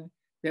taken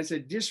that's a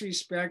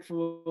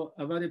disrespectful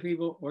of other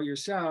people or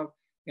yourself,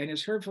 and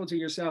is hurtful to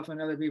yourself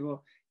and other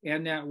people.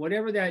 And that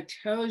whatever that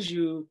tells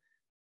you,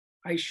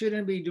 I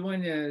shouldn't be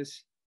doing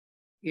this,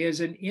 is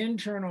an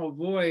internal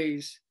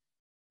voice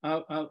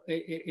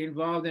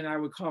involved in, I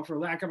would call, for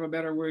lack of a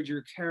better word,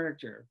 your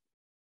character.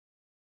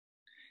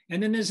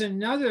 And then there's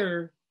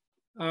another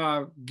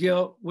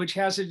guilt, which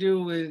has to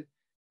do with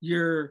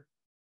your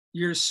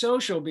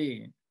social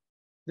being,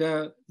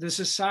 the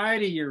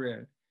society you're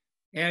in,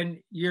 and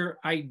your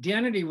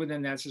identity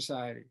within that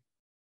society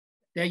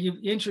that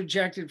you've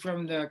introjected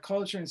from the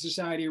culture and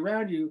society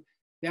around you.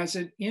 That's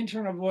an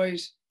internal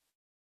voice,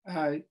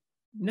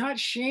 not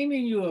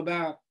shaming you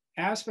about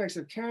aspects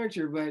of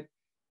character, but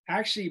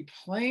actually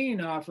playing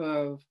off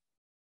of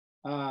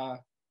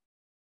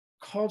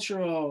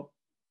cultural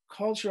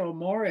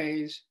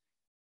mores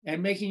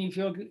and making you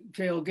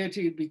feel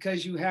guilty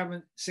because you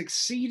haven't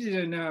succeeded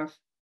enough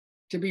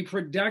to be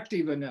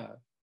productive enough.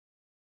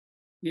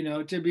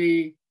 To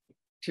be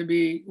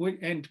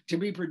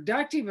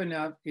productive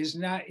enough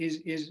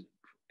is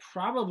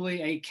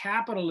probably a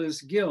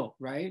capitalist guilt,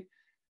 right?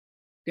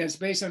 that's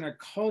based on a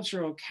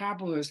cultural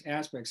capitalist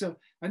aspect. So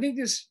I think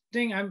this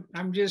thing,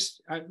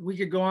 we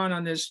could go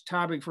on this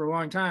topic for a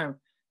long time,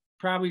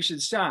 probably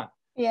should stop.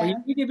 Yeah. But you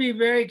need to be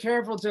very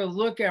careful to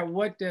look at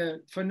what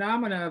the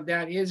phenomena of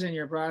that is in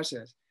your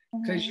process,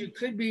 because you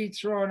could be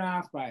thrown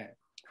off by it.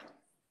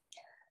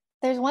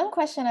 There's one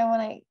question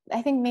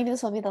I think maybe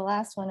this will be the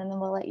last one and then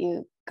we'll let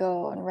you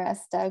go and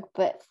rest, Doug.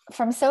 But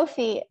from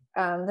Sophie,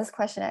 this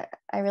question,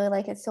 I really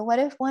like it. So what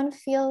if one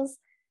feels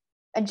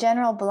a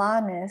general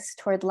blindness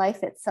toward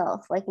life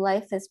itself, like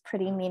life is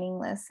pretty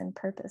meaningless and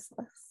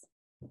purposeless?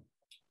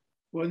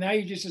 Well, now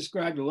you just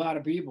described a lot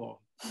of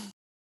people.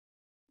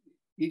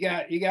 You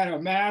got a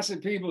mass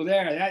of people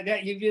there.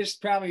 That you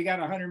just probably got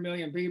 100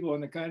 million people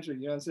in the country,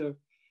 you know.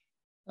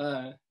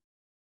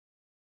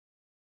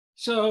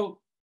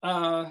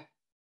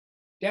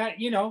 That,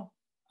 you know,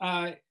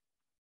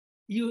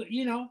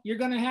 you're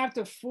going to have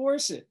to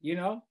force it. You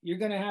know, you're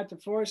going to have to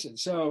force it.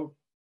 So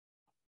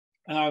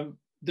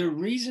the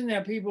reason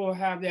that people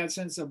have that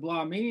sense of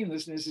blah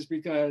meaninglessness is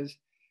because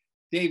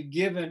they've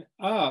given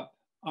up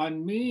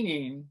on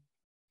meaning.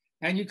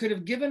 And you could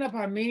have given up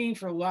on meaning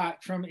for a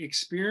lot from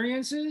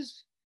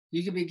experiences.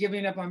 You could be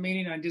giving up on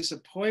meaning on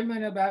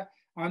disappointment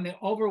on the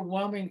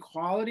overwhelming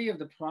quality of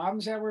the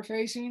problems that we're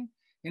facing.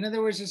 In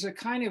other words, it's a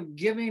kind of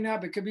giving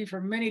up. It could be for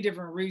many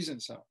different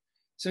reasons.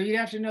 So you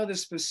have to know the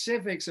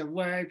specifics of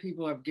why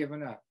people have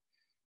given up.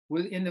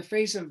 In the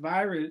face of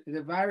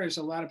the virus,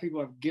 a lot of people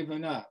have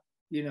given up,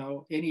 you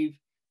know, any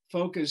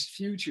focused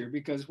future,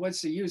 because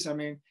what's the use? I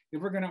mean,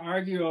 if we're going to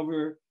argue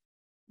over,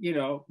 you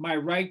know, my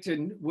right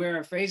to wear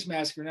a face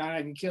mask or not,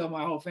 I can kill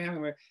my whole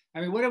family. I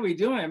mean, what are we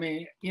doing? I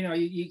mean, you know,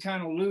 you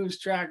kind of lose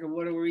track of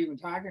what we're even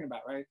talking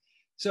about, right?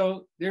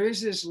 So there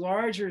is this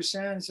larger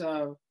sense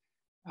of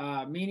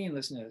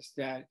meaninglessness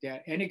and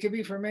it could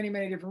be for many,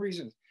 many different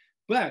reasons.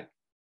 But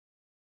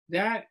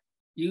that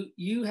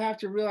you have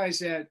to realize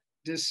that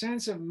the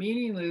sense of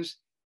meaningless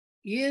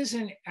is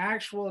an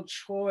actual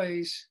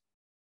choice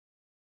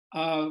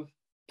of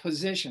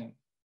position.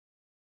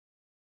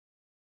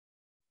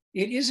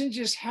 It isn't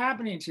just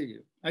happening to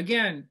you.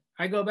 Again,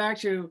 I go back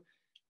to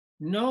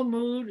no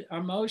mood,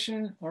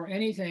 emotion, or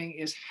anything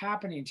is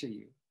happening to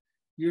you.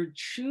 You're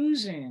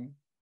choosing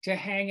to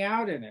hang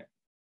out in it.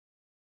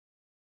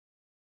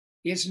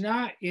 It's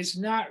not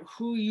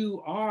who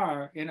you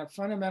are in a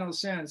fundamental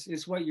sense.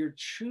 It's what you're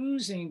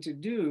choosing to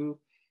do,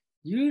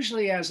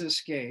 usually as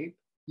escape,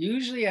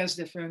 usually as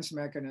defense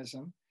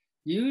mechanism,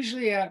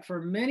 usually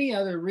for many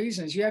other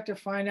reasons. You have to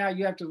find out,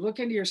 you have to look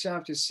into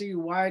yourself to see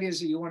why it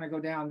is that you want to go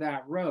down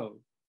that road.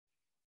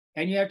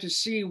 And you have to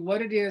see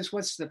what it is,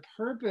 what's the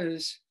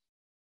purpose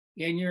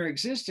in your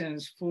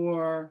existence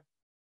for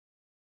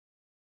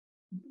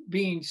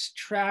being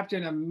trapped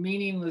in a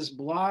meaningless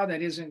blah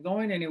that isn't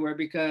going anywhere,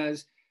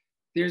 because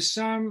there's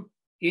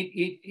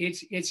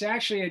it's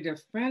actually a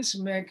defense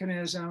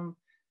mechanism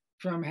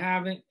from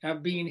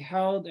being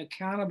held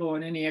accountable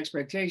in any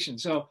expectation.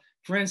 So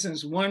for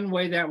instance, one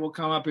way that will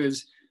come up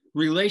is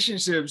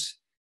relationships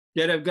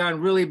that have gone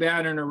really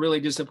bad and are really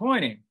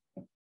disappointing.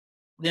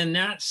 Then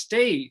that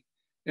state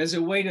as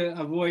a way to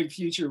avoid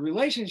future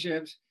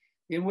relationships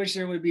in which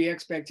there would be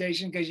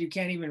expectation, because you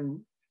can't even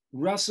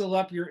rustle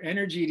up your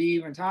energy to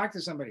even talk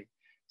to somebody.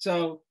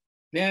 So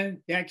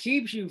then that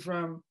keeps you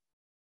from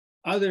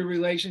other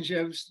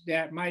relationships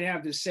that might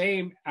have the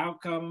same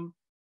outcome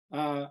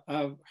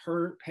of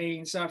hurt,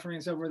 pain, suffering,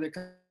 and so forth.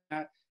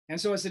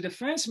 And so it's a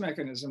defense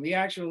mechanism. The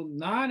actual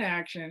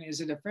non-action is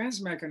a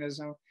defense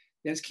mechanism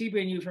that's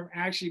keeping you from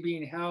actually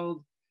being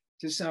held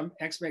to some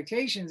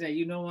expectations that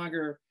you no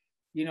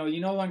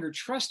longer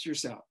trust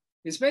yourself.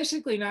 It's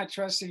basically not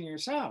trusting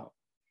yourself.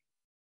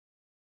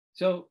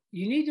 So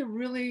you need to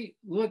really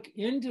look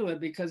into it,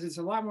 because it's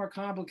a lot more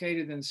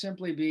complicated than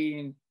simply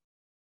being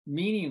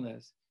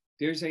meaningless.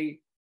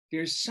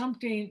 There's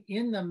something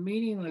in the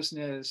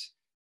meaninglessness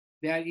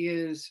that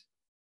is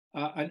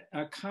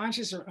a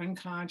conscious or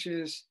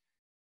unconscious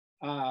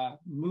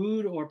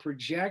mood or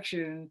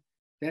projection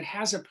that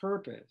has a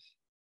purpose.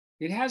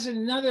 It has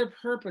another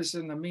purpose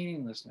than the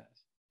meaninglessness.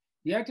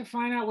 You have to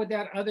find out what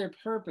that other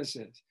purpose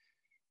is.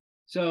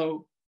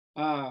 So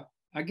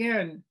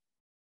again,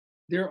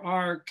 there's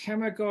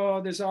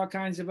all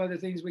kinds of other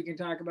things we can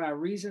talk about,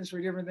 reasons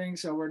for different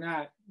things. So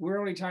we're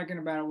only talking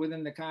about it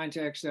within the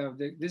context of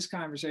this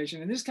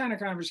conversation. And this kind of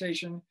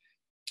conversation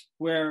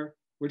where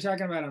we're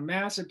talking about a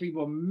mass of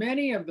people,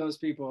 many of those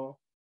people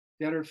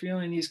that are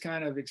feeling these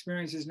kind of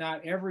experiences,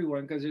 not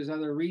everyone, because there's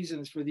other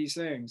reasons for these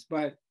things.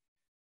 But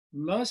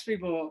most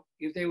people,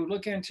 if they would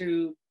look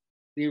into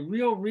the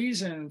real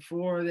reason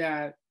for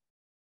that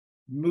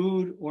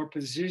mood or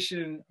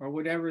position or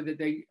whatever that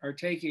they are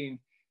taking,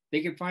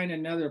 they can find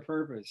another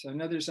purpose,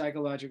 another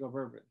psychological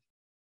purpose.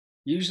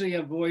 Usually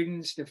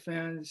avoidance,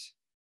 defense,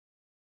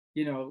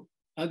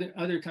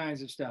 other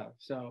kinds of stuff.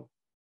 So.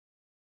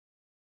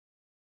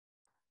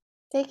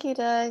 Thank you,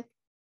 Doug.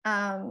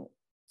 I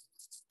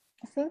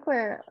think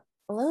we're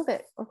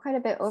quite a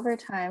bit over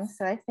time.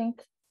 So I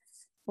think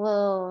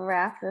we'll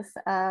wrap this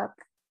up.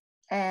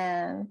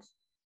 And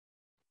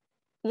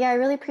yeah, I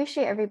really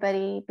appreciate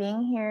everybody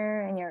being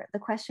here and the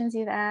questions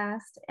you've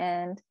asked.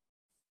 And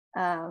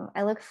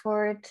I look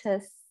forward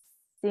to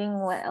seeing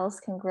what else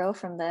can grow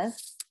from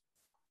this.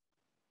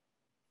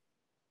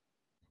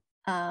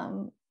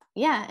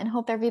 Yeah, and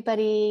hope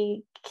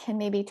everybody can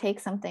maybe take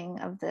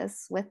something of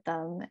this with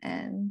them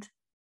and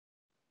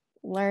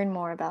learn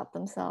more about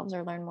themselves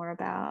or learn more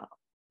about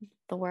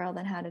the world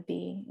and how to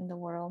be in the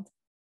world.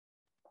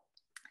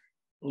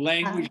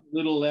 Language a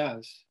little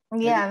less.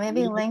 Yeah,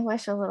 maybe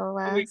languish a little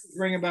less. We can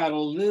bring about a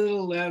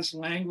little less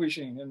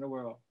languishing in the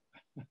world.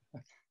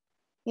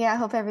 Yeah, I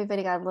hope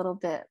everybody got a little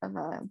bit of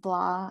a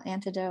blah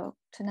antidote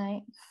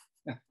tonight.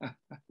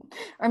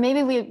 Or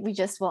maybe we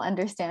just will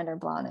understand our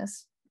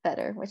blahness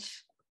better,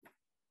 which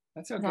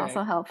that's okay. is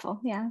also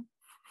helpful. Yeah.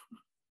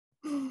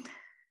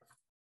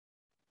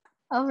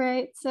 All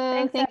right. So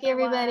Thanks, thank you,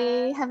 everybody.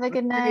 everyone. Have a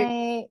good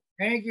night.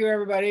 Thank you,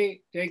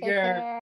 everybody. Take care.